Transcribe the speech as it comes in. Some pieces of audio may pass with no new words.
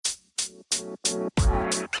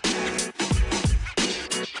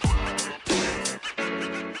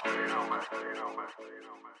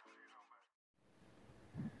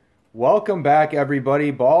Welcome back,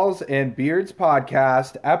 everybody. Balls and Beards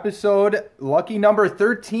podcast, episode lucky number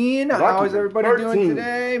 13. How is everybody doing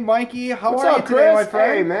today? Mikey, how are you today, my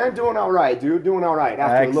friend? Hey, man, doing all right, dude. Doing all right.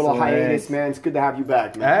 After a little hiatus, man, it's good to have you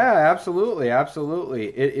back, man. Yeah, absolutely, absolutely.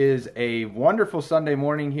 It is a wonderful Sunday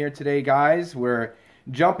morning here today, guys. We're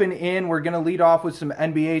jumping in. We're going to lead off with some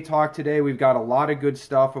NBA talk today. We've got a lot of good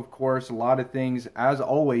stuff, of course, a lot of things, as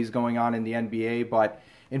always, going on in the NBA, but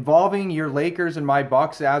involving your Lakers and my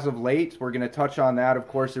Bucks as of late. We're going to touch on that. Of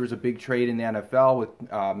course, there was a big trade in the NFL with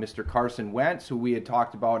Mr. Carson Wentz, who we had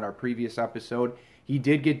talked about in our previous episode. He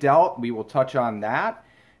did get dealt. We will touch on that.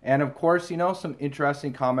 And, of course, you know, some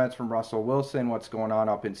interesting comments from Russell Wilson, what's going on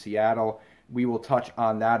up in Seattle. We will touch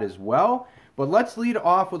on that as well. But let's lead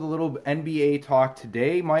off with a little NBA talk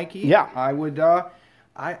today, Mikey. Yeah. I'm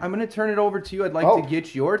going to turn it over to you. I'd like to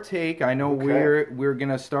get your take. I know we're going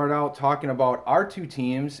to start out talking about our two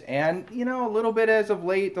teams, and you know, a little bit as of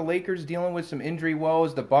late, the Lakers dealing with some injury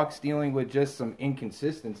woes, the Bucks dealing with just some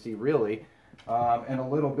inconsistency, really, and a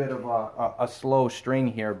little bit of a slow string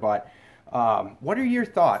here. But what are your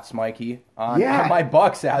thoughts, Mikey, on my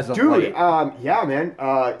Bucks as of late? Man.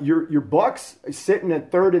 Your Bucks sitting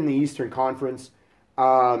at third in the Eastern Conference.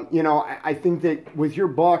 You know, I think that with your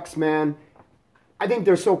Bucks, man, I think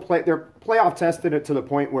they're playoff tested to the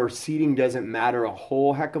point where seeding doesn't matter a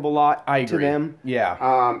whole heck of a lot to them.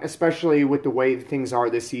 Yeah. Especially with the way things are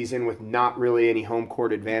this season, with not really any home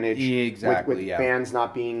court advantage. Exactly. With fans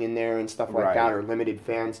not being in there and stuff like that, or limited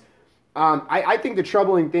fans. I think the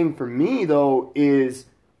troubling thing for me though is,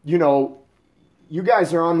 you know, you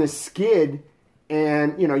guys are on this skid,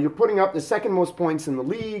 and you know you're putting up the second most points in the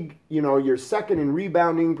league. You know, you're second in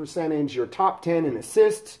rebounding percentage. You're top 10 in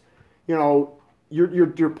assists. You know.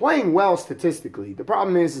 You're playing well statistically. The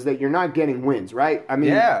problem is that you're not getting wins, right? I mean,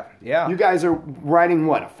 yeah. You guys are riding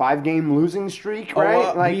a 5-game losing streak,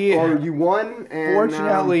 right? Or you won. And,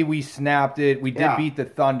 fortunately, we snapped it. We did beat the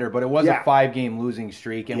Thunder, but it was a 5-game losing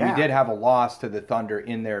streak, and we did have a loss to the Thunder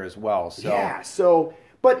in there as well. So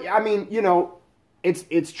but I mean, you know,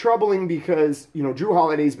 it's troubling because you know Drew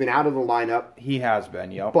Holiday's been out of the lineup. He has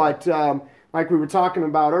been, yep. But like we were talking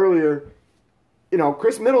about earlier. You know,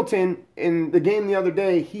 Chris Middleton, in the game the other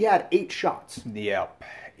day, he had 8 shots. Yep,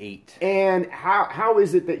 8. And how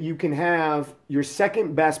is it that you can have your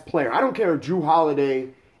second best player? I don't care if Drew Holiday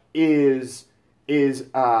is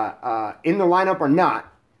in the lineup or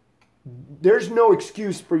not. There's no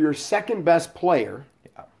excuse for your second best player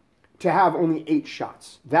to have only 8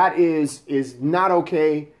 shots. That is not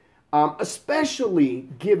okay, especially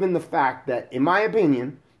given the fact that, in my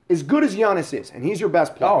opinion, as good as Giannis is, and he's your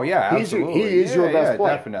best player. Oh, yeah, absolutely. He is your best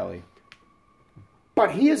player. Definitely.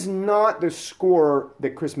 But he is not the scorer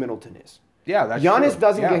that Chris Middleton is. Yeah, that's Giannis true.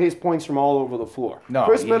 doesn't get his points from all over the floor. No,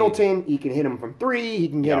 Chris Middleton, he can hit him from 3, he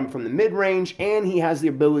can get him from the mid-range, and he has the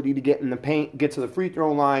ability to get in the paint, get to the free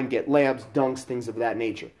throw line, get layups, dunks, things of that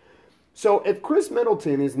nature. So if Chris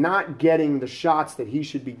Middleton is not getting the shots that he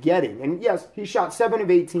should be getting, and yes, he shot 7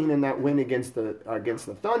 of 18 in that win against the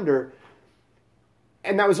Thunder,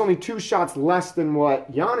 and that was only 2 shots less than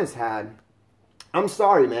what Giannis had. I'm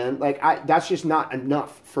sorry, man. That's just not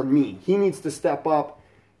enough for me. He needs to step up.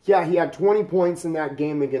 Yeah, he had 20 points in that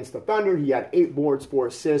game against the Thunder. He had 8 boards, 4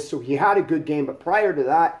 assists, so he had a good game. But prior to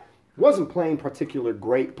that, he wasn't playing particularly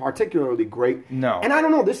great. No. And I don't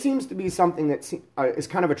know. This seems to be something that is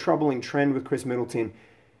kind of a troubling trend with Chris Middleton.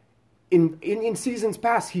 In seasons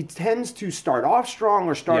past, he tends to start off strong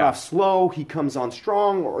or start off slow. He comes on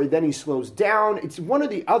strong, or then he slows down. It's one or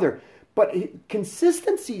the other. But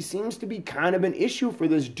consistency seems to be kind of an issue for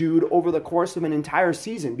this dude over the course of an entire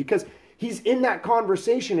season, because he's in that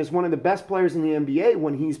conversation as one of the best players in the NBA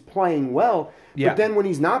when he's playing well. Yeah. But then when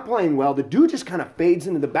he's not playing well, the dude just kind of fades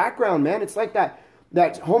into the background, man. It's like that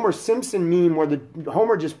Homer Simpson meme where the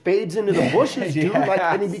Homer just fades into the bushes, dude,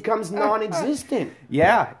 and he becomes non-existent.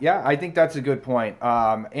 Yeah, I think that's a good point.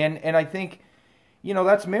 And I think, you know,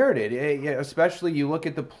 that's merited. Especially you look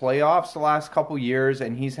at the playoffs the last couple years,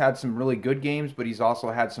 and he's had some really good games, but he's also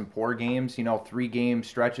had some poor games. You know, 3-game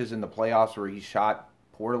stretches in the playoffs where he shot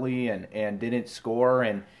poorly and didn't score.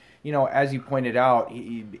 And, you know, as you pointed out,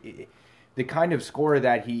 the kind of scorer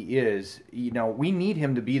that he is, you know, we need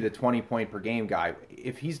him to be the 20-point per game guy.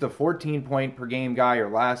 If he's the 14-point per game guy or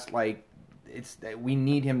less, we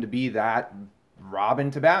need him to be that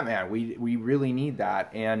Robin to Batman. We really need that.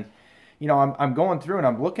 And, you know, I'm going through and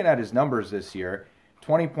I'm looking at his numbers this year.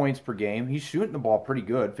 20 points per game. He's shooting the ball pretty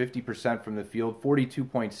good, 50% from the field,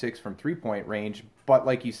 42.6 from three-point range. but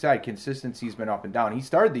like you said, consistency's been up and down. He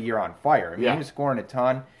started the year on fire. I mean, he was scoring a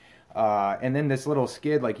ton. And then this little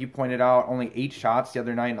skid, like you pointed out, only 8 shots the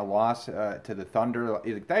other night in a loss to the Thunder.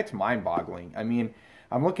 That's mind-boggling. I mean,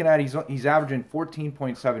 I'm looking at he's averaging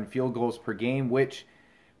 14.7 field goals per game, which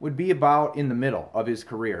would be about in the middle of his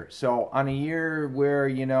career. So on a year where,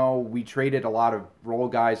 we traded a lot of role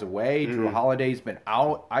guys away, Drew Holiday's been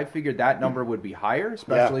out, I figured that number would be higher,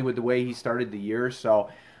 especially with the way he started the year. So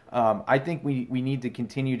I think we need to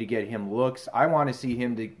continue to get him looks. I want to see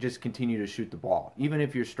him to just continue to shoot the ball. Even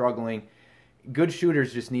if you're struggling, good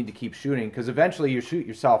shooters just need to keep shooting because eventually you shoot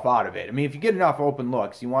yourself out of it. I mean, if you get enough open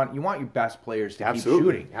looks, you want your best players to keep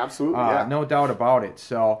shooting. Absolutely, no doubt about it.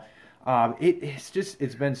 So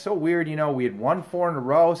it's been so weird. We had won 4 in a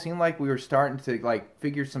row. Seemed like we were starting to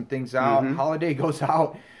figure some things out. Holiday goes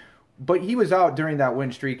out. But he was out during that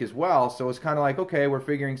win streak as well, so it's kind of like, okay, we're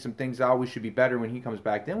figuring some things out. We should be better when he comes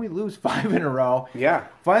back. Then we lose 5 in a row. Yeah.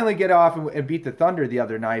 Finally get off and beat the Thunder the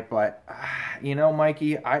other night. But,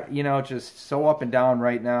 Mikey, just so up and down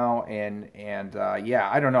right now. And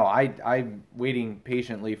I don't know. I'm waiting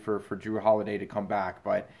patiently for Drew Holiday to come back.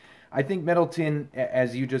 But I think Middleton,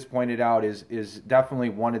 as you just pointed out, is definitely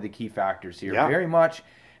one of the key factors here. Yeah. Very much.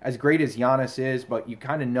 As great as Giannis is, but you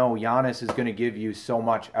kind of know Giannis is going to give you so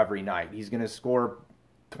much every night. He's going to score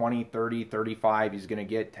 20, 30, 35. He's going to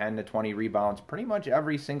get 10 to 20 rebounds pretty much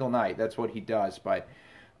every single night. That's what he does. But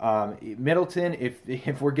Middleton,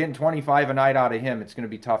 if we're getting 25 a night out of him, it's going to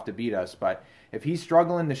be tough to beat us. But if he's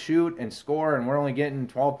struggling to shoot and score and we're only getting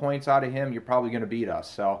 12 points out of him, you're probably going to beat us.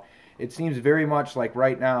 So it seems very much like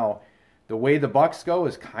right now, the way the Bucks go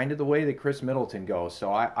is kind of the way that Chris Middleton goes.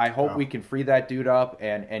 So I hope we can free that dude up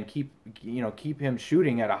and keep him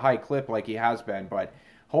shooting at a high clip like he has been. But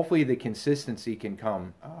hopefully the consistency can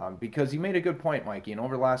come because you made a good point, Mikey. And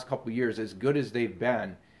over the last couple of years, as good as they've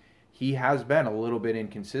been, he has been a little bit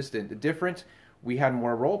inconsistent. The difference, we had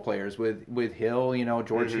more role players with Hill,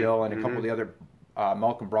 George Hill, and a couple of the other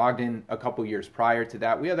Malcolm Brogdon a couple of years prior to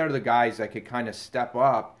that. We had other guys that could kind of step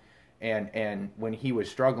up. And when he was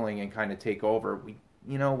struggling and kind of take over,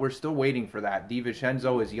 we're still waiting for that.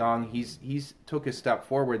 DiVincenzo is young. He's took a step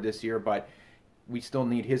forward this year, but we still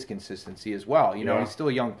need his consistency as well. He's still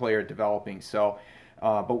a young player developing. So,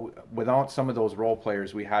 but without some of those role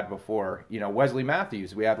players we had before, Wesley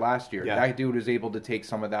Matthews we had last year. That dude was able to take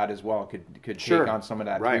some of that as well. Could take on some of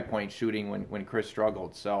that 3-point shooting when Chris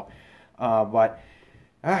struggled. So, but.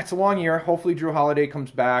 It's a long year. Hopefully Drew Holiday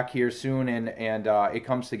comes back here soon and it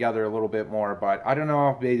comes together a little bit more. But I don't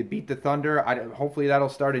know if they beat the Thunder. Hopefully that'll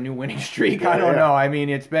start a new winning streak. I don't know. I mean,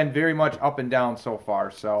 it's been very much up and down so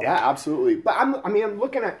far. So yeah, absolutely. But I'm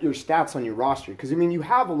looking at your stats on your roster because you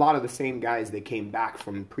have a lot of the same guys that came back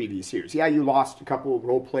from previous years. Yeah, you lost a couple of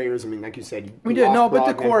role players. Like you said, we did. No, but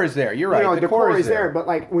the core is there. You're right. The core is there.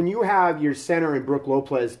 But when you have your center and Brook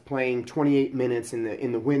Lopez playing 28 minutes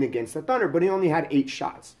in the win against the Thunder, but he only had 8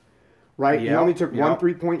 shots. Right, he only took 1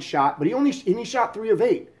 3-point shot, but he shot 3 of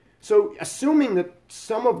 8. So, assuming that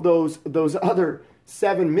some of those other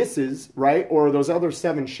 7 misses, right, or those other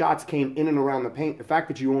 7 shots came in and around the paint, the fact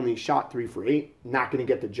that you only shot 3 for 8, not going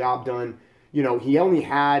to get the job done. He only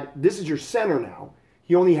had. This is your center now.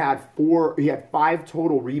 He only had 4. He had 5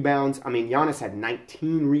 total rebounds. Giannis had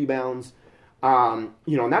 19 rebounds. And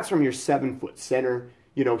that's from your 7-foot center.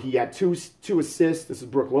 He had two assists. This is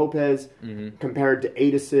Brook Lopez compared to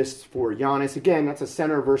 8 assists for Giannis. Again, that's a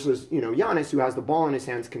center versus, Giannis who has the ball in his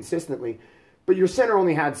hands consistently. But your center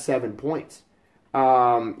only had 7 points, in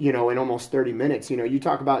almost 30 minutes. You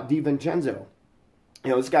talk about DiVincenzo.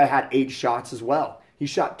 This guy had 8 shots as well. He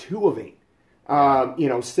shot 2 of 8.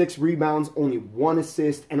 6 rebounds, only 1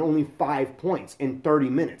 assist, and only 5 points in 30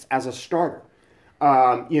 minutes as a starter.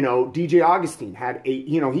 DJ Augustine had 8,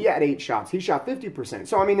 he had 8 shots. He shot 50%.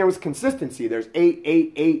 So, there was consistency. There's 8,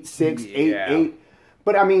 8, 8, 6, 8, 8.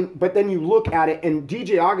 But then you look at it, and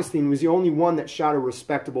DJ Augustine was the only one that shot a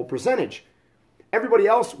respectable percentage. Everybody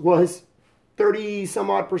else was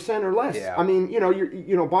 30-some-odd% or less. Yeah.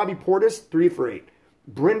 Bobby Portis, 3 for 8.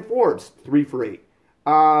 Bryn Forbes, 3 for 8.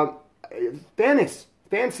 Thanasis,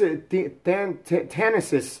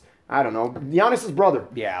 I don't know, Giannis' brother.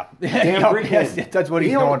 Yeah. Yes, that's what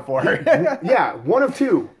he's going for. 1 of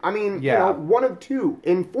 2. 1 of 2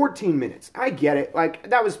 in 14 minutes. I get it.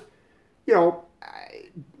 That was,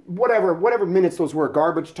 whatever minutes those were,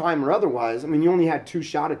 garbage time or otherwise. You only had 2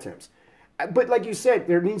 shot attempts. But like you said,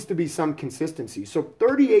 there needs to be some consistency. So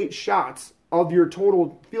 38 shots of your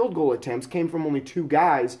total field goal attempts came from only 2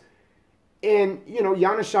 guys. And,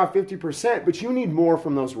 Giannis shot 50%, but you need more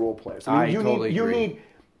from those role players. I totally agree.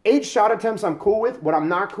 8 shot attempts I'm cool with. What I'm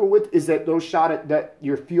not cool with is that that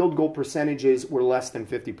your field goal percentages were less than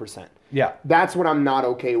 50%. Yeah. That's what I'm not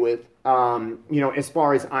okay with. As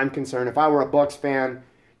far as I'm concerned, if I were a Bucs fan,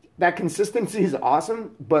 that consistency is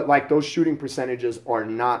awesome, but like those shooting percentages are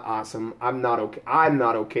not awesome. I'm not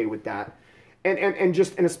okay with that. And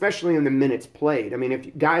especially in the minutes played. I mean,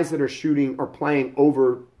 if guys that are shooting or playing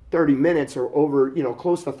over 30 minutes or over,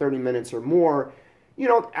 close to 30 minutes or more,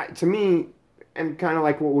 to me, and kind of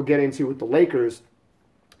like what we'll get into with the Lakers,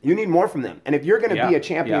 you need more from them. And if you're going to be a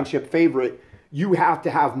championship favorite, you have to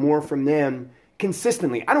have more from them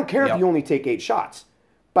consistently. I don't care if you only take 8 shots,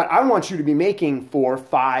 but I want you to be making 4,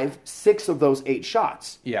 5, 6 of those 8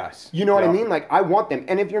 shots. Yes. You know what I mean? Like, I want them.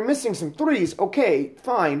 And if you're missing some threes, okay,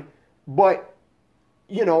 fine. But,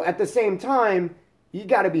 at the same time, you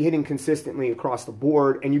got to be hitting consistently across the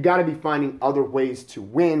board, and you got to be finding other ways to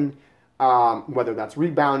win. Whether that's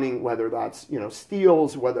rebounding, whether that's,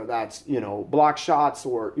 steals, whether that's, block shots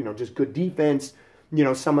or, just good defense,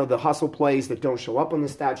 some of the hustle plays that don't show up on the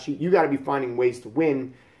stat sheet. You got to be finding ways to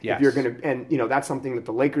win. Yes. If you're going to, and, that's something that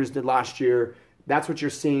the Lakers did last year. That's what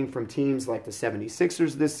you're seeing from teams like the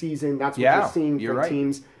 76ers this season. That's what you're seeing from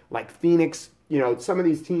teams like Phoenix, some of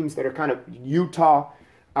these teams that are kind of Utah.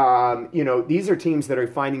 These are teams that are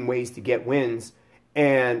finding ways to get wins.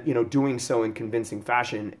 And, doing so in convincing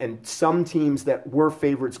fashion. And some teams that were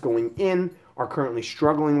favorites going in are currently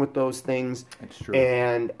struggling with those things. That's true.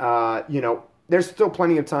 And, there's still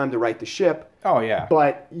plenty of time to right the ship. Oh, yeah.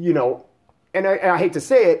 But, and I hate to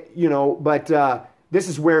say it, but this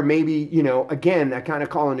is where maybe, again, I kind of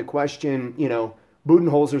call into question,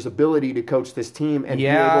 Budenholzer's ability to coach this team and be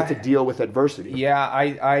able to deal with adversity. Yeah,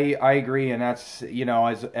 I agree, and that's, as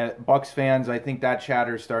Bucs fans, I think that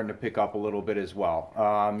chatter is starting to pick up a little bit as well.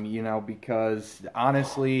 Because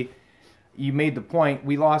honestly, you made the point.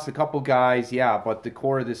 We lost a couple guys, but the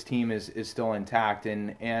core of this team is still intact,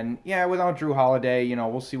 and without Drew Holiday,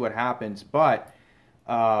 we'll see what happens. But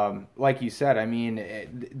like you said, I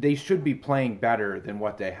mean, they should be playing better than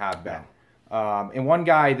what they have been. And one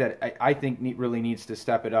guy that I think really needs to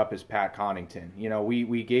step it up is Pat Connaughton.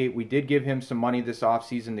 We did give him some money this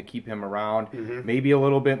offseason to keep him around, maybe a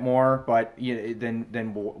little bit more, but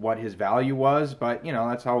than what his value was. But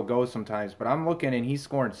that's how it goes sometimes. But I'm looking, and he's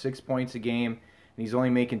scoring 6 points a game, and he's only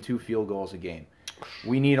making 2 field goals a game.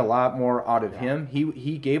 We need a lot more out of him.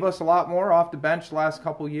 He gave us a lot more off the bench the last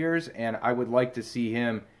couple years, and I would like to see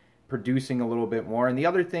him producing a little bit more. And the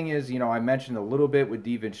other thing is, I mentioned a little bit with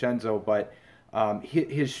DiVincenzo, but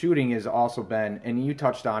his shooting has also been, and you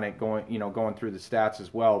touched on it going through the stats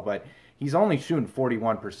as well, but he's only shooting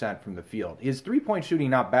 41% from the field. His 3-point shooting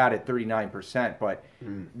not bad at 39%, but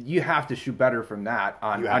you have to shoot better from that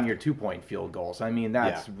on your 2-point field goals. I mean,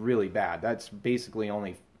 that's really bad. That's basically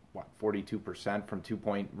only 42% from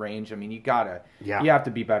 2-point range. I mean, you have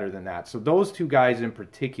to be better than that. So those two guys in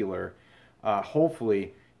particular,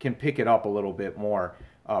 hopefully can pick it up a little bit more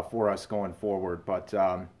for us going forward. But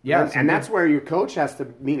and that's where your coach has to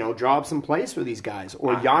draw up some plays for these guys,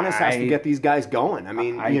 or Giannis has to get these guys going. I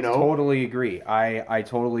mean, I totally agree. I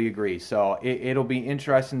totally agree. So it'll be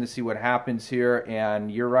interesting to see what happens here.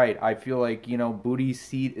 And you're right. I feel like Booty's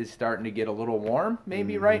seat is starting to get a little warm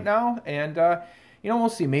maybe right now, and we'll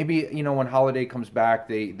see. Maybe when Holiday comes back,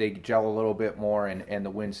 they gel a little bit more and the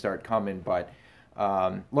wins start coming. But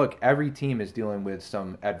look, every team is dealing with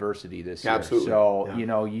some adversity this year. Absolutely. So,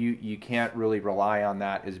 you can't really rely on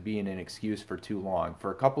that as being an excuse for too long.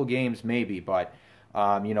 For a couple games, maybe, but,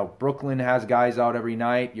 Brooklyn has guys out every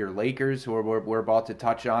night. Your Lakers, who we're about to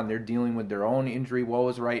touch on, they're dealing with their own injury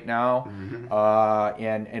woes right now,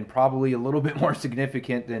 and probably a little bit more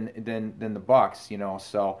significant than the Bucs,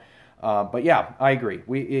 so... but yeah, I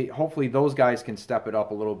agree. Hopefully those guys can step it up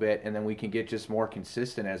a little bit, and then we can get just more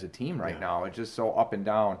consistent as a team right now. It's just so up and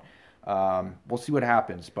down. We'll see what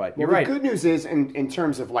happens, but you're right. The good news is, in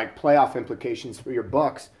terms of like playoff implications for your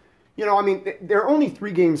Bucs, they're only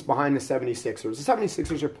 3 games behind the 76ers. The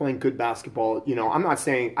 76ers are playing good basketball. I'm not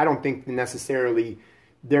saying, I don't think necessarily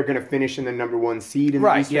they're going to finish in the number 1 seed in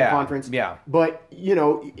the Eastern Conference. Yeah. But,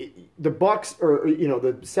 the Bucks, or,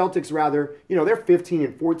 the Celtics rather, they're 15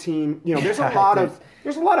 and 14. There's a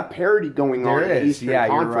lot of parity going on in the Eastern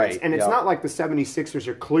Conference. You're right. And it's not like the 76ers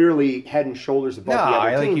are clearly head and shoulders above the other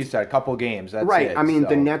teams. Like you said, a couple games. That's right. It, I mean,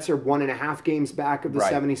 the Nets are 1.5 games back of the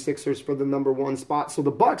 76ers for the number 1 spot. So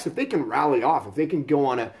the Bucks, if they can rally off, if they can go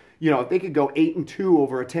on if they could go 8-2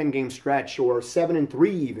 over a 10-game stretch, or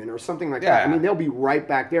 7-3 even, or something like that, I mean, they'll be right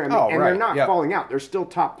back there. I mean, they're not falling out. They're still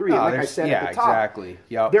top 3. Like I said at the top, exactly.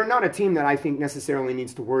 Yep. They're not a team that I think necessarily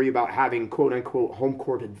needs to worry about having quote-unquote home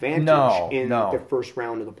court advantage in the first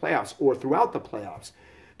round of the playoffs or throughout the playoffs.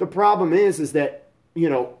 The problem is that,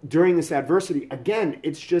 during this adversity, again,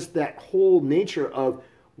 it's just that whole nature of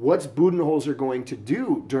what's Budenholzer going to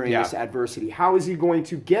do during this adversity? How is he going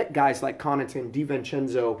to get guys like Connaughton,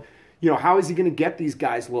 DiVincenzo? How is he going to get these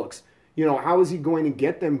guys looks? How is he going to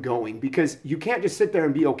get them going? Because you can't just sit there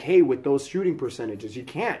and be okay with those shooting percentages. You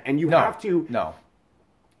can't. And you have to,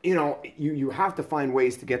 you have to find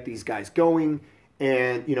ways to get these guys going.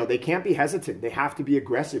 And, they can't be hesitant. They have to be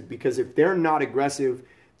aggressive, because if they're not aggressive,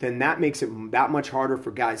 then that makes it that much harder for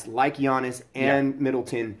guys like Giannis and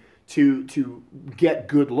Middleton to get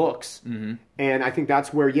good looks. Mm-hmm. And I think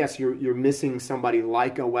that's where, yes, you're missing somebody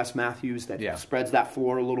like a Wes Matthews that spreads that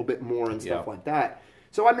floor a little bit more and stuff like that.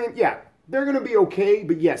 So, I mean, they're going to be okay,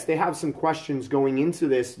 but yes, they have some questions going into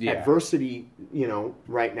this adversity,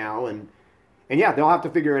 right now. And they'll have to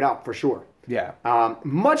figure it out for sure. Yeah.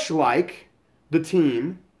 Much like the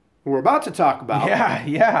team we're about to talk about.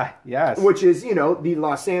 Yes. Which is, the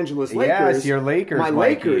Los Angeles Lakers. Yes, your Lakers, my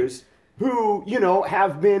Mikey. Lakers, who,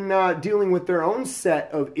 have been dealing with their own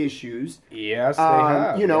set of issues. Yes, they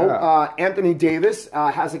have. Anthony Davis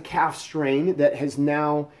has a calf strain that has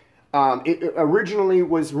now, it originally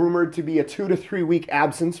was rumored to be a 2 to 3 week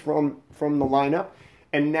absence from the lineup.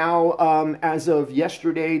 And now, as of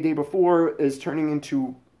yesterday, day before, is turning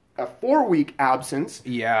into a 4-week absence.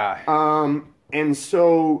 Yeah. And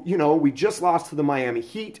so, we just lost to the Miami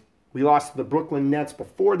Heat. We lost to the Brooklyn Nets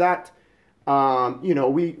before that.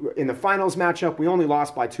 We in the finals matchup, we only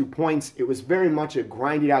lost by 2 points. It was very much a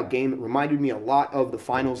grinded out game. It reminded me a lot of the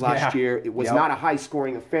finals last year. It was not a high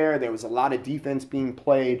scoring affair. There was a lot of defense being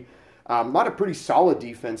played, a lot of pretty solid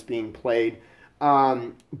defense being played.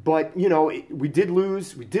 But we did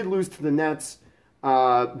lose. We did lose to the Nets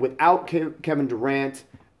without Kevin Durant.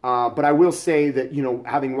 But I will say that,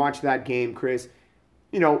 having watched that game, Chris,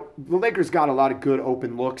 the Lakers got a lot of good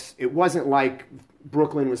open looks. It wasn't like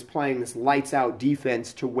Brooklyn was playing this lights-out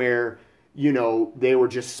defense to where, they were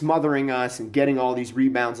just smothering us and getting all these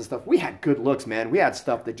rebounds and stuff. We had good looks, man. We had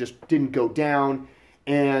stuff that just didn't go down.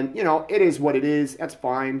 And, it is what it is. That's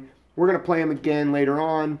fine. We're going to play them again later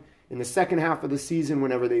on in the second half of the season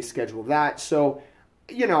whenever they schedule that. So,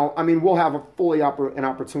 we'll have an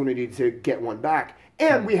opportunity to get one back.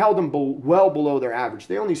 And we held them well below their average.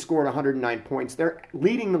 They only scored 109 points. They're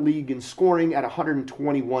leading the league in scoring at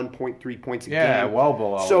 121.3 points a game. Yeah, well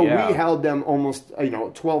below. So we held them almost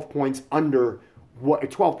 12 points under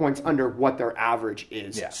what their average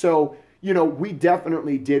is. Yeah. So, we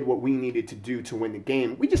definitely did what we needed to do to win the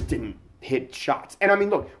game. We just didn't hit shots. And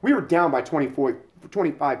look, we were down by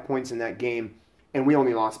 25 points in that game. And we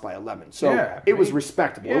only lost by 11. So it was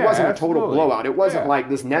respectable. It wasn't a total blowout. It wasn't like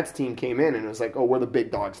this Nets team came in and it was like, oh, we're the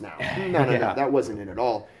big dogs now. No. That wasn't it at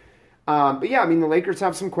all. But the Lakers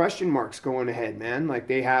have some question marks going ahead, man. Like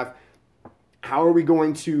they have, how are we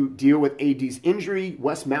going to deal with AD's injury?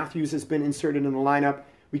 Wes Matthews has been inserted in the lineup.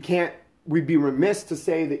 We'd be remiss to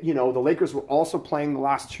say that, the Lakers were also playing the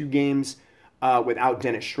last 2 games without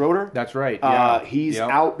Dennis Schroeder. That's right. Yeah. He's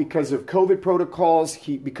out because of COVID protocols.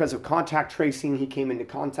 Because of contact tracing, he came into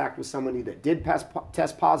contact with somebody that did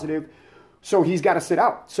test positive. So he's got to sit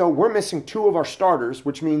out. So we're missing 2 of our starters,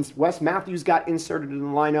 which means Wes Matthews got inserted in the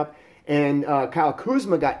lineup and Kyle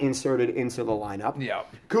Kuzma got inserted into the lineup. Yeah.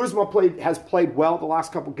 Kuzma has played well the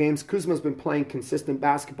last couple games. Kuzma's been playing consistent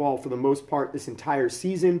basketball for the most part this entire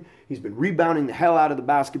season. He's been rebounding the hell out of the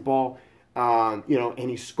basketball. And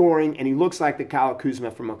he's scoring, and he looks like the Kyle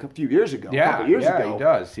Kuzma from a few years ago. Yeah, a couple years ago. He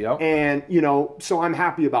does. Yep. And so I'm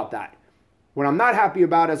happy about that. What I'm not happy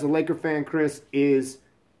about as a Laker fan, Chris, is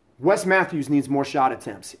Wes Matthews needs more shot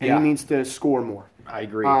attempts, and he needs to score more. I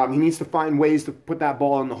agree. He needs to find ways to put that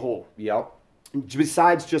ball in the hole. Yep.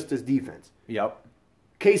 Besides just his defense. Yep.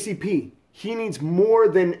 KCP, he needs more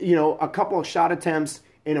than a couple of shot attempts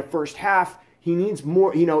in a first half. He needs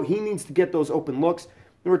more. He needs to get those open looks.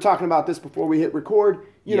 We were talking about this before we hit record.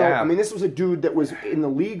 This was a dude that was in the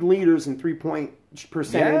league leaders in 3-point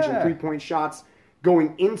percentage and 3-point shots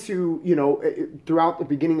going into, throughout the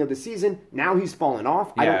beginning of the season. Now he's fallen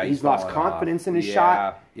off. He's lost confidence in his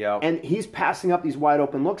shot. Yep. And he's passing up these wide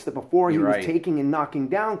open looks that before he was taking and knocking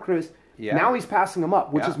down, Chris. Yeah. Now he's passing them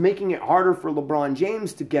up, which is making it harder for LeBron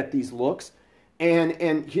James to get these looks. And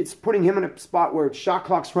it's putting him in a spot where shot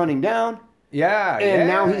clock's running down. Yeah, and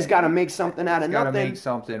now he's got to make something out of nothing. Got to make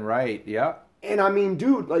something, right? Yeah. And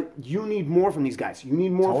dude, you need more from these guys. You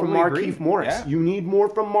need more from Markieff Morris. Yeah. You need more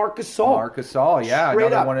from Marc Gasol. Marc Gasol,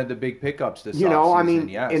 another one of the big pickups this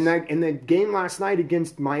offseason. Yes. In the game last night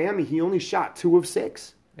against Miami, he only shot 2 of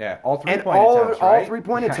 6. Yeah, all 3-point attempts, right? All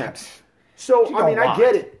 3-point attempts. So I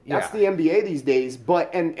get it. That's the NBA these days.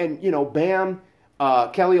 But and Bam.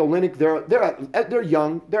 Kelly Olynyk, they're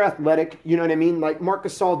young, they're athletic. You know what I mean? Like Marc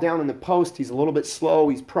Gasol down in the post, he's a little bit slow.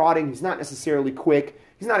 He's prodding. He's not necessarily quick.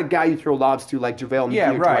 He's not a guy you throw lobs to like JaVale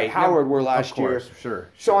McGee or Dwight Howard were last year. Sure.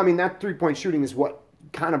 So I mean, that 3-point shooting is what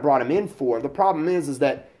kind of brought him in for. The problem is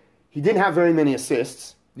that he didn't have very many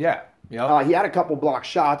assists. Yeah. Yep. He had a couple block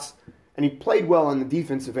shots, and he played well on the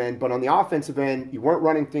defensive end. But on the offensive end, you weren't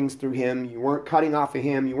running things through him. You weren't cutting off of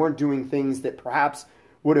him. You weren't doing things that perhaps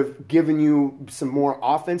would have given you some more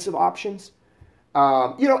offensive options.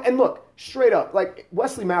 And look, straight up, like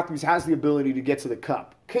Wesley Matthews has the ability to get to the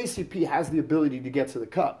cup. KCP has the ability to get to the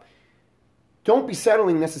cup. Don't be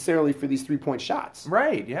settling necessarily for these 3-point shots.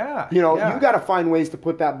 Right, yeah. You got to find ways to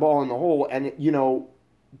put that ball in the hole. And,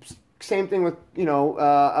 same thing with,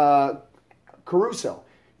 Caruso.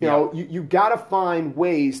 You got to find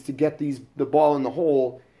ways to get the ball in the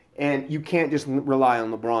hole, and you can't just rely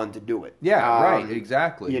on LeBron to do it. Yeah, right,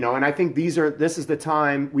 exactly. And I think this is the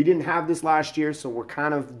time. We didn't have this last year, so we're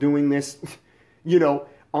kind of doing this,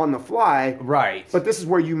 on the fly. Right. But this is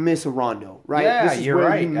where you miss a Rondo, right? Yeah, this is you're where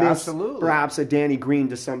right. You miss Absolutely. Perhaps a Danny Green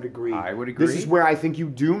to some degree. I would agree. This is where I think you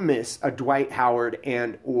do miss a Dwight Howard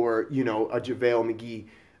or a JaVale McGee.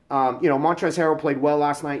 Montrezl Harrell played well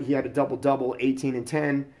last night. He had a double-double, 18 and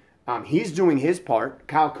 10. He's doing his part.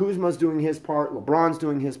 Kyle Kuzma's doing his part. LeBron's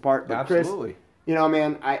doing his part. But Absolutely. Chris,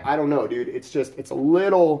 man, I don't know, dude. It's a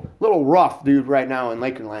little rough, dude, right now in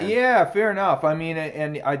Lakerland. Yeah, fair enough. I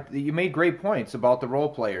mean, you made great points about the role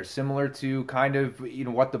players, similar to kind of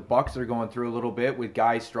what the Bucks are going through a little bit with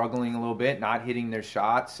guys struggling a little bit, not hitting their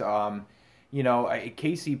shots.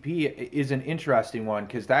 KCP is an interesting one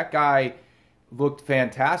because that guy looked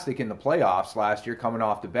fantastic in the playoffs last year coming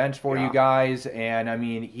off the bench for you guys. And, I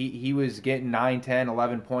mean, he was getting 9, 10,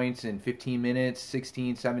 11 points in 15 minutes,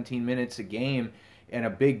 16, 17 minutes a game and a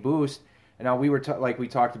big boost. And now we were like we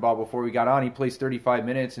talked about before we got on, he plays 35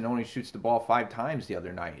 minutes and only shoots the ball 5 times the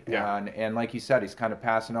other night. Yeah. And like you said, he's kind of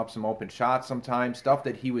passing up some open shots sometimes, stuff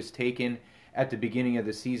that he was taking at the beginning of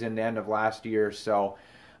the season, the end of last year. So,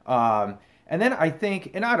 and then I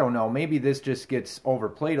think, and I don't know, maybe this just gets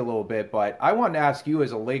overplayed a little bit, but I wanted to ask you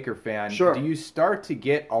as a Laker fan, sure. Do you start to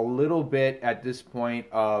get a little bit at this point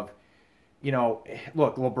of,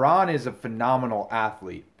 look, LeBron is a phenomenal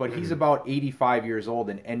athlete, but he's about 85 years old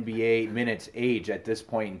in NBA minutes age at this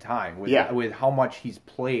point in time with how much he's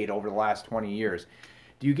played over the last 20 years.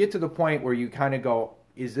 Do you get to the point where you kind of go,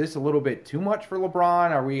 is this a little bit too much for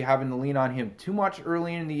LeBron? Are we having to lean on him too much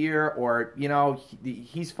early in the year? Or,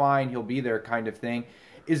 he's fine, he'll be there kind of thing?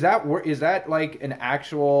 Is that like an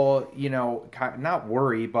actual, not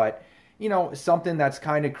worry, but, something that's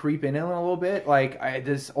kind of creeping in a little bit? Like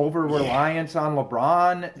this over-reliance on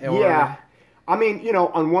LeBron? Yeah. I mean,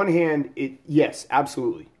 on one hand, yes,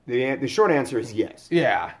 absolutely. The short answer is yes.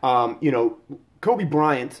 Yeah. Kobe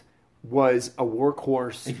Bryant was a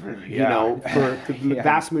workhorse, for the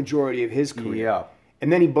vast majority of his career. Yeah.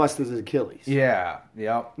 And then he busted his Achilles. Yeah,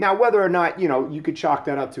 yeah. Now, whether or not, you could chalk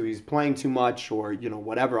that up to he's playing too much or,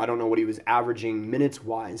 whatever. I don't know what he was averaging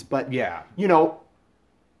minutes-wise. But,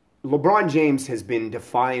 LeBron James has been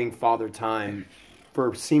defying Father Time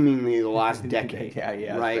for seemingly the last decade.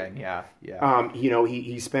 Right?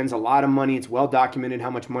 He spends a lot of money. It's well documented how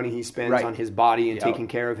much money he spends on his body and taking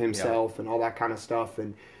care of himself and all that kind of stuff.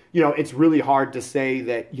 And, it's really hard to say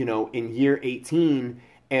that, in year 18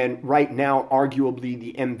 and right now arguably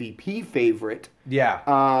the MVP favorite. Yeah.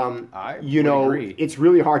 I agree. It's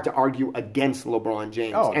really hard to argue against LeBron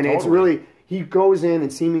James. Oh, and totally. It's really, he goes in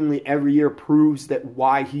and seemingly every year proves that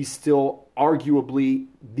why he's still arguably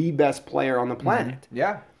the best player on the planet. Mm-hmm.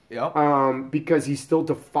 Yeah. Yep. Because he still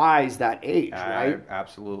defies that age, right?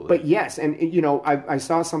 Absolutely. But yes, and I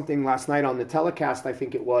saw something last night on the telecast, I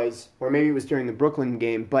think it was, or maybe it was during the Brooklyn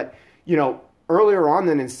game, but earlier on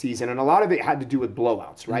in the season, and a lot of it had to do with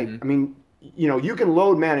blowouts, right? Mm-hmm. I mean, you can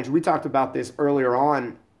load manage. We talked about this earlier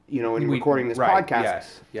on, in recording this podcast.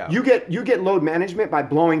 Yes. Yeah. You get load management by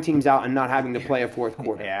blowing teams out and not having to play a fourth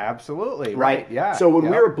quarter. Yeah, absolutely. Right? Yeah. So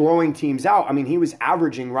when we were blowing teams out, I mean, he was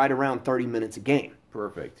averaging right around 30 minutes a game.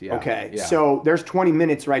 Perfect. Yeah. Okay. Yeah. So there's 20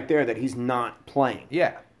 minutes right there that he's not playing.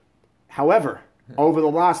 Yeah. However, over the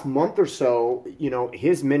last month or so,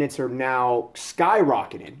 his minutes are now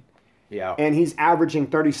skyrocketed. Yeah. And he's averaging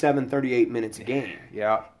 37, 38 minutes a game.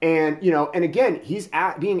 Yeah. And, and again, he's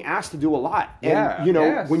being asked to do a lot. And,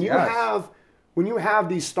 when you have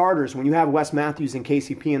these starters, when you have Wes Matthews and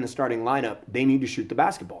KCP in the starting lineup, they need to shoot the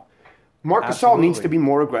basketball. Marc Gasol needs to be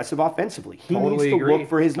more aggressive offensively. He needs to look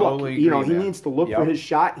for his look. He needs to look for his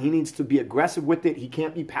shot. He needs to be aggressive with it. He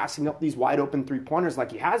can't be passing up these wide open 3-pointers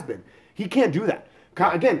like he has been. He can't do that.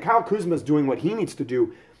 Again, Kyle Kuzma's doing what he needs to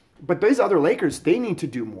do. But those other Lakers, they need to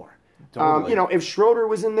do more. Totally. If Schroeder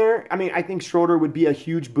was in there, I mean, I think Schroeder would be a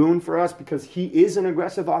huge boon for us because he is an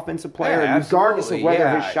aggressive offensive player. Yeah, regardless of whether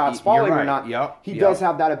his shot's falling or not, he does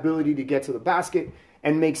have that ability to get to the basket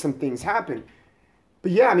and make some things happen.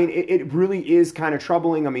 But yeah, I mean, it really is kind of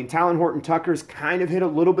troubling. I mean, Talon Horton-Tucker's kind of hit a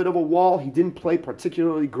little bit of a wall. He didn't play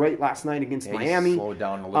particularly great last night against Miami. He slowed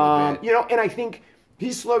down a little bit. And I think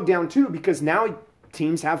he slowed down too because now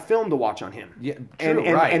teams have film to watch on him. Yeah,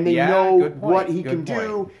 true, right. And they know what he can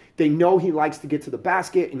do. They know he likes to get to the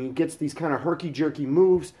basket, and he gets these kind of herky-jerky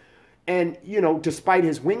moves. And, despite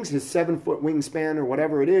his wings, his 7-foot wingspan or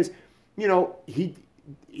whatever it is,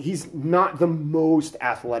 he's not the most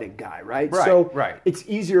athletic guy, right? It's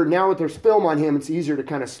easier now that there's film on him, it's easier to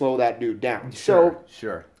kind of slow that dude down. Sure.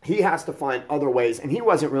 He has to find other ways, and he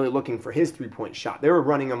wasn't really looking for his three-point shot. They were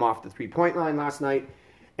running him off the three-point line last night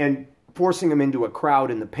and forcing him into a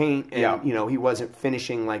crowd in the paint, and, he wasn't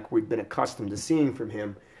finishing like we've been accustomed to seeing from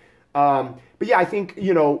him. But yeah, I think,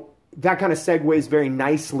 that kind of segues very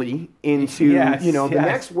nicely into, the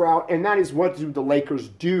next route, and that is what do the Lakers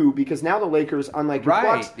do? Because now the Lakers, unlike the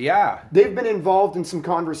Bucks, they've been involved in some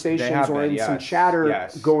conversations some chatter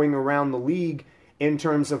going around the league in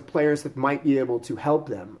terms of players that might be able to help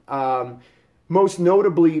them. Most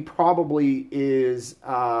notably, probably is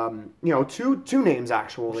two names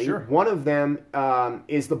actually. Sure. One of them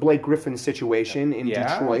is the Blake Griffin situation in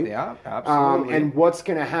Detroit. Yeah, absolutely. And what's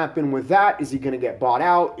going to happen with that? Is he going to get bought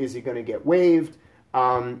out? Is he going to get waived?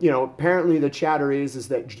 Apparently the chatter is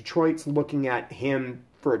that Detroit's looking at him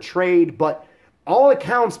for a trade, but all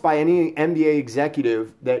accounts by any NBA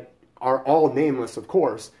executive that are all nameless, of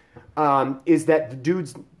course, is that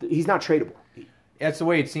he's not tradable. That's the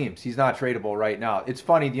way it seems. He's not tradable right now. It's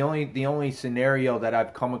funny. The only scenario that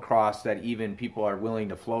I've come across that even people are willing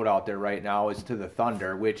to float out there right now is to the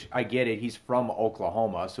Thunder, which I get it. He's from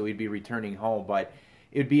Oklahoma, so he'd be returning home. But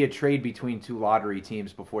it'd be a trade between two lottery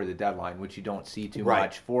teams before the deadline, which you don't see too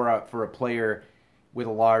much for a player with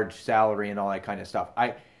a large salary and all that kind of stuff.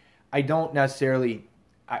 I don't necessarily.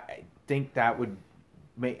 I think that would.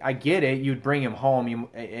 I get it. You'd bring him home,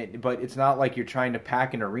 but it's not like you're trying to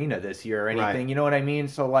pack an arena this year or anything. Right. You know what I mean?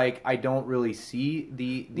 So, I don't really see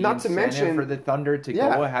the incentive for the Thunder to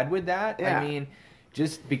go ahead with that. Yeah. I mean,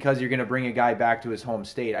 just because you're going to bring a guy back to his home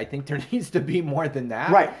state, I think there needs to be more than that.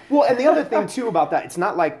 Right. Well, and the other thing, too, about that, it's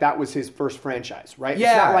not like that was his first franchise, right?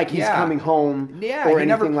 Yeah, it's not like he's coming home or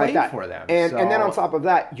anything like that. For them, and then on top of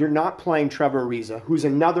that, you're not playing Trevor Ariza, who's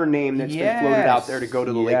another name that's been floated out there to go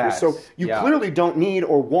to the Lakers. So you clearly don't need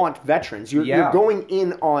or want veterans. You're going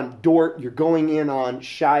in on Dort. You're going in on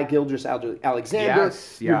Shai Gilgeous-Alexander.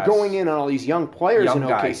 You're going in on all these young players in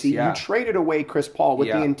OKC. You traded away Chris Paul with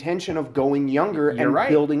the intention of going younger and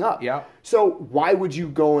building up. Yeah. So why would you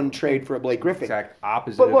go and trade for a Blake Griffin? Exact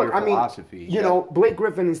opposite of your philosophy. Blake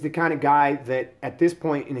Griffin is the kind of guy that at this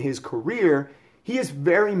point in his career, he is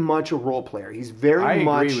very much a role player. He's very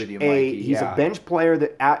much he's a bench player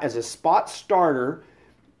that as a spot starter,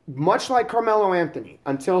 much like Carmelo Anthony,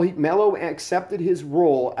 until Melo accepted his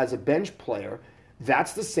role as a bench player.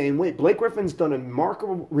 That's the same way. Blake Griffin's done a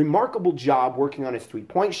remarkable job working on his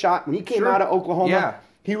three-point shot. When he came out of Oklahoma,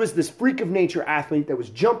 he was this freak of nature athlete that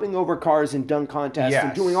was jumping over cars in dunk contests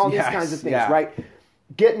and doing all these kinds of things, right?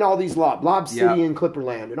 Getting all these Lob City in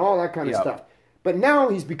Clipperland and all that kind of stuff. But now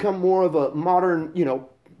he's become more of a modern,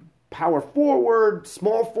 power forward,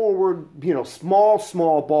 small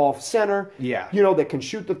ball center, that can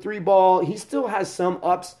shoot the three ball. He still has some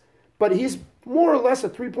ups, but he's more or less a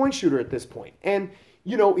three-point shooter at this point. And,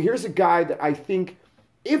 here's a guy that I think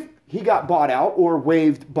if he got bought out or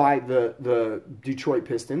waived by the Detroit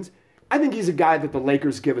Pistons, I think he's a guy that the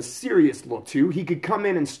Lakers give a serious look to. He could come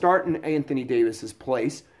in and start in Anthony Davis's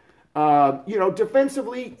place.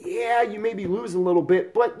 Defensively, you maybe lose a little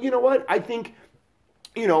bit, but you know what? I think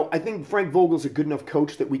Frank Vogel's a good enough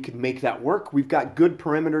coach that we could make that work. We've got good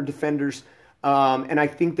perimeter defenders. And I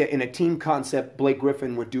think that in a team concept, Blake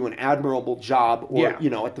Griffin would do an admirable job or,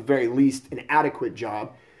 at the very least, an adequate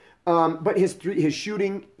job. But his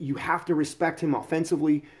shooting, you have to respect him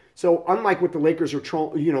offensively. So unlike what the Lakers are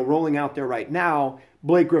rolling out there right now,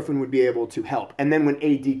 Blake Griffin would be able to help. And then when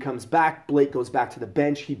AD comes back, Blake goes back to the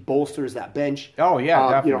bench. He bolsters that bench. Oh, yeah,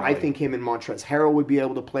 definitely. I think him and Montrezl Harrell would be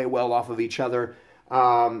able to play well off of each other.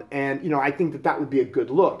 I think that would be a good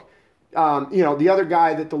look. The other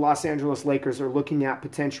guy that the Los Angeles Lakers are looking at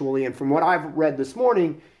potentially, and from what I've read this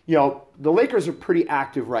morning, the Lakers are pretty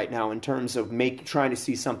active right now in terms of trying to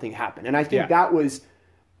see something happen. And I think that was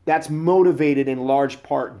That's motivated in large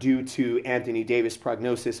part due to Anthony Davis'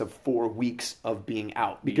 prognosis of 4 weeks of being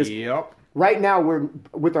out. Because right now,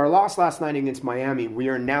 with our loss last night against Miami, we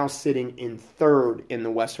are now sitting in 3rd in the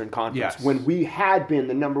Western Conference when we had been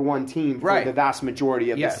the number 1 team for the vast majority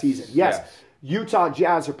of the season. Utah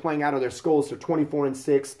Jazz are playing out of their skulls. They're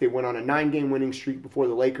 24-6. They went on a 9-game winning streak before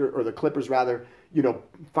the Clippers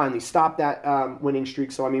finally stopped that winning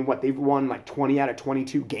streak. So I mean, they've won like 20 out of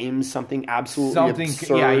 22 games, something absolutely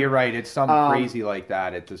absurd. Yeah, you're right. It's something crazy like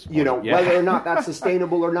that at this point. Whether or not that's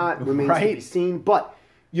sustainable or not remains to be seen. But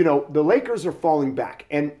the Lakers are falling back,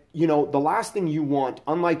 and the last thing you want,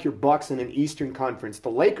 unlike your Bucks in an Eastern Conference, the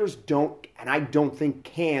Lakers don't, and I don't think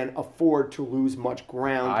can afford to lose much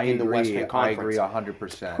ground in the Western Conference. I agree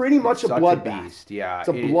 100%. Pretty much it's a bloodbath. Yeah, it's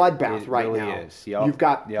a bloodbath right really now. Is. Yep. You've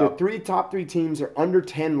got the top three teams are under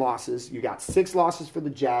 10 losses. You got 6 losses for the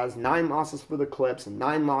Jazz, 9 losses for the Clips, and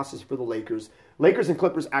 9 losses for the Lakers. Lakers and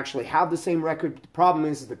Clippers actually have the same record. The problem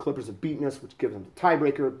is the Clippers have beaten us, which gives them the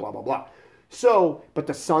tiebreaker. Blah blah blah. So, but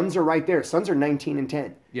the Suns are right there. Suns are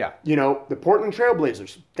 19-10. Yeah. The Portland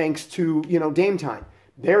Trailblazers, thanks to, Dame time,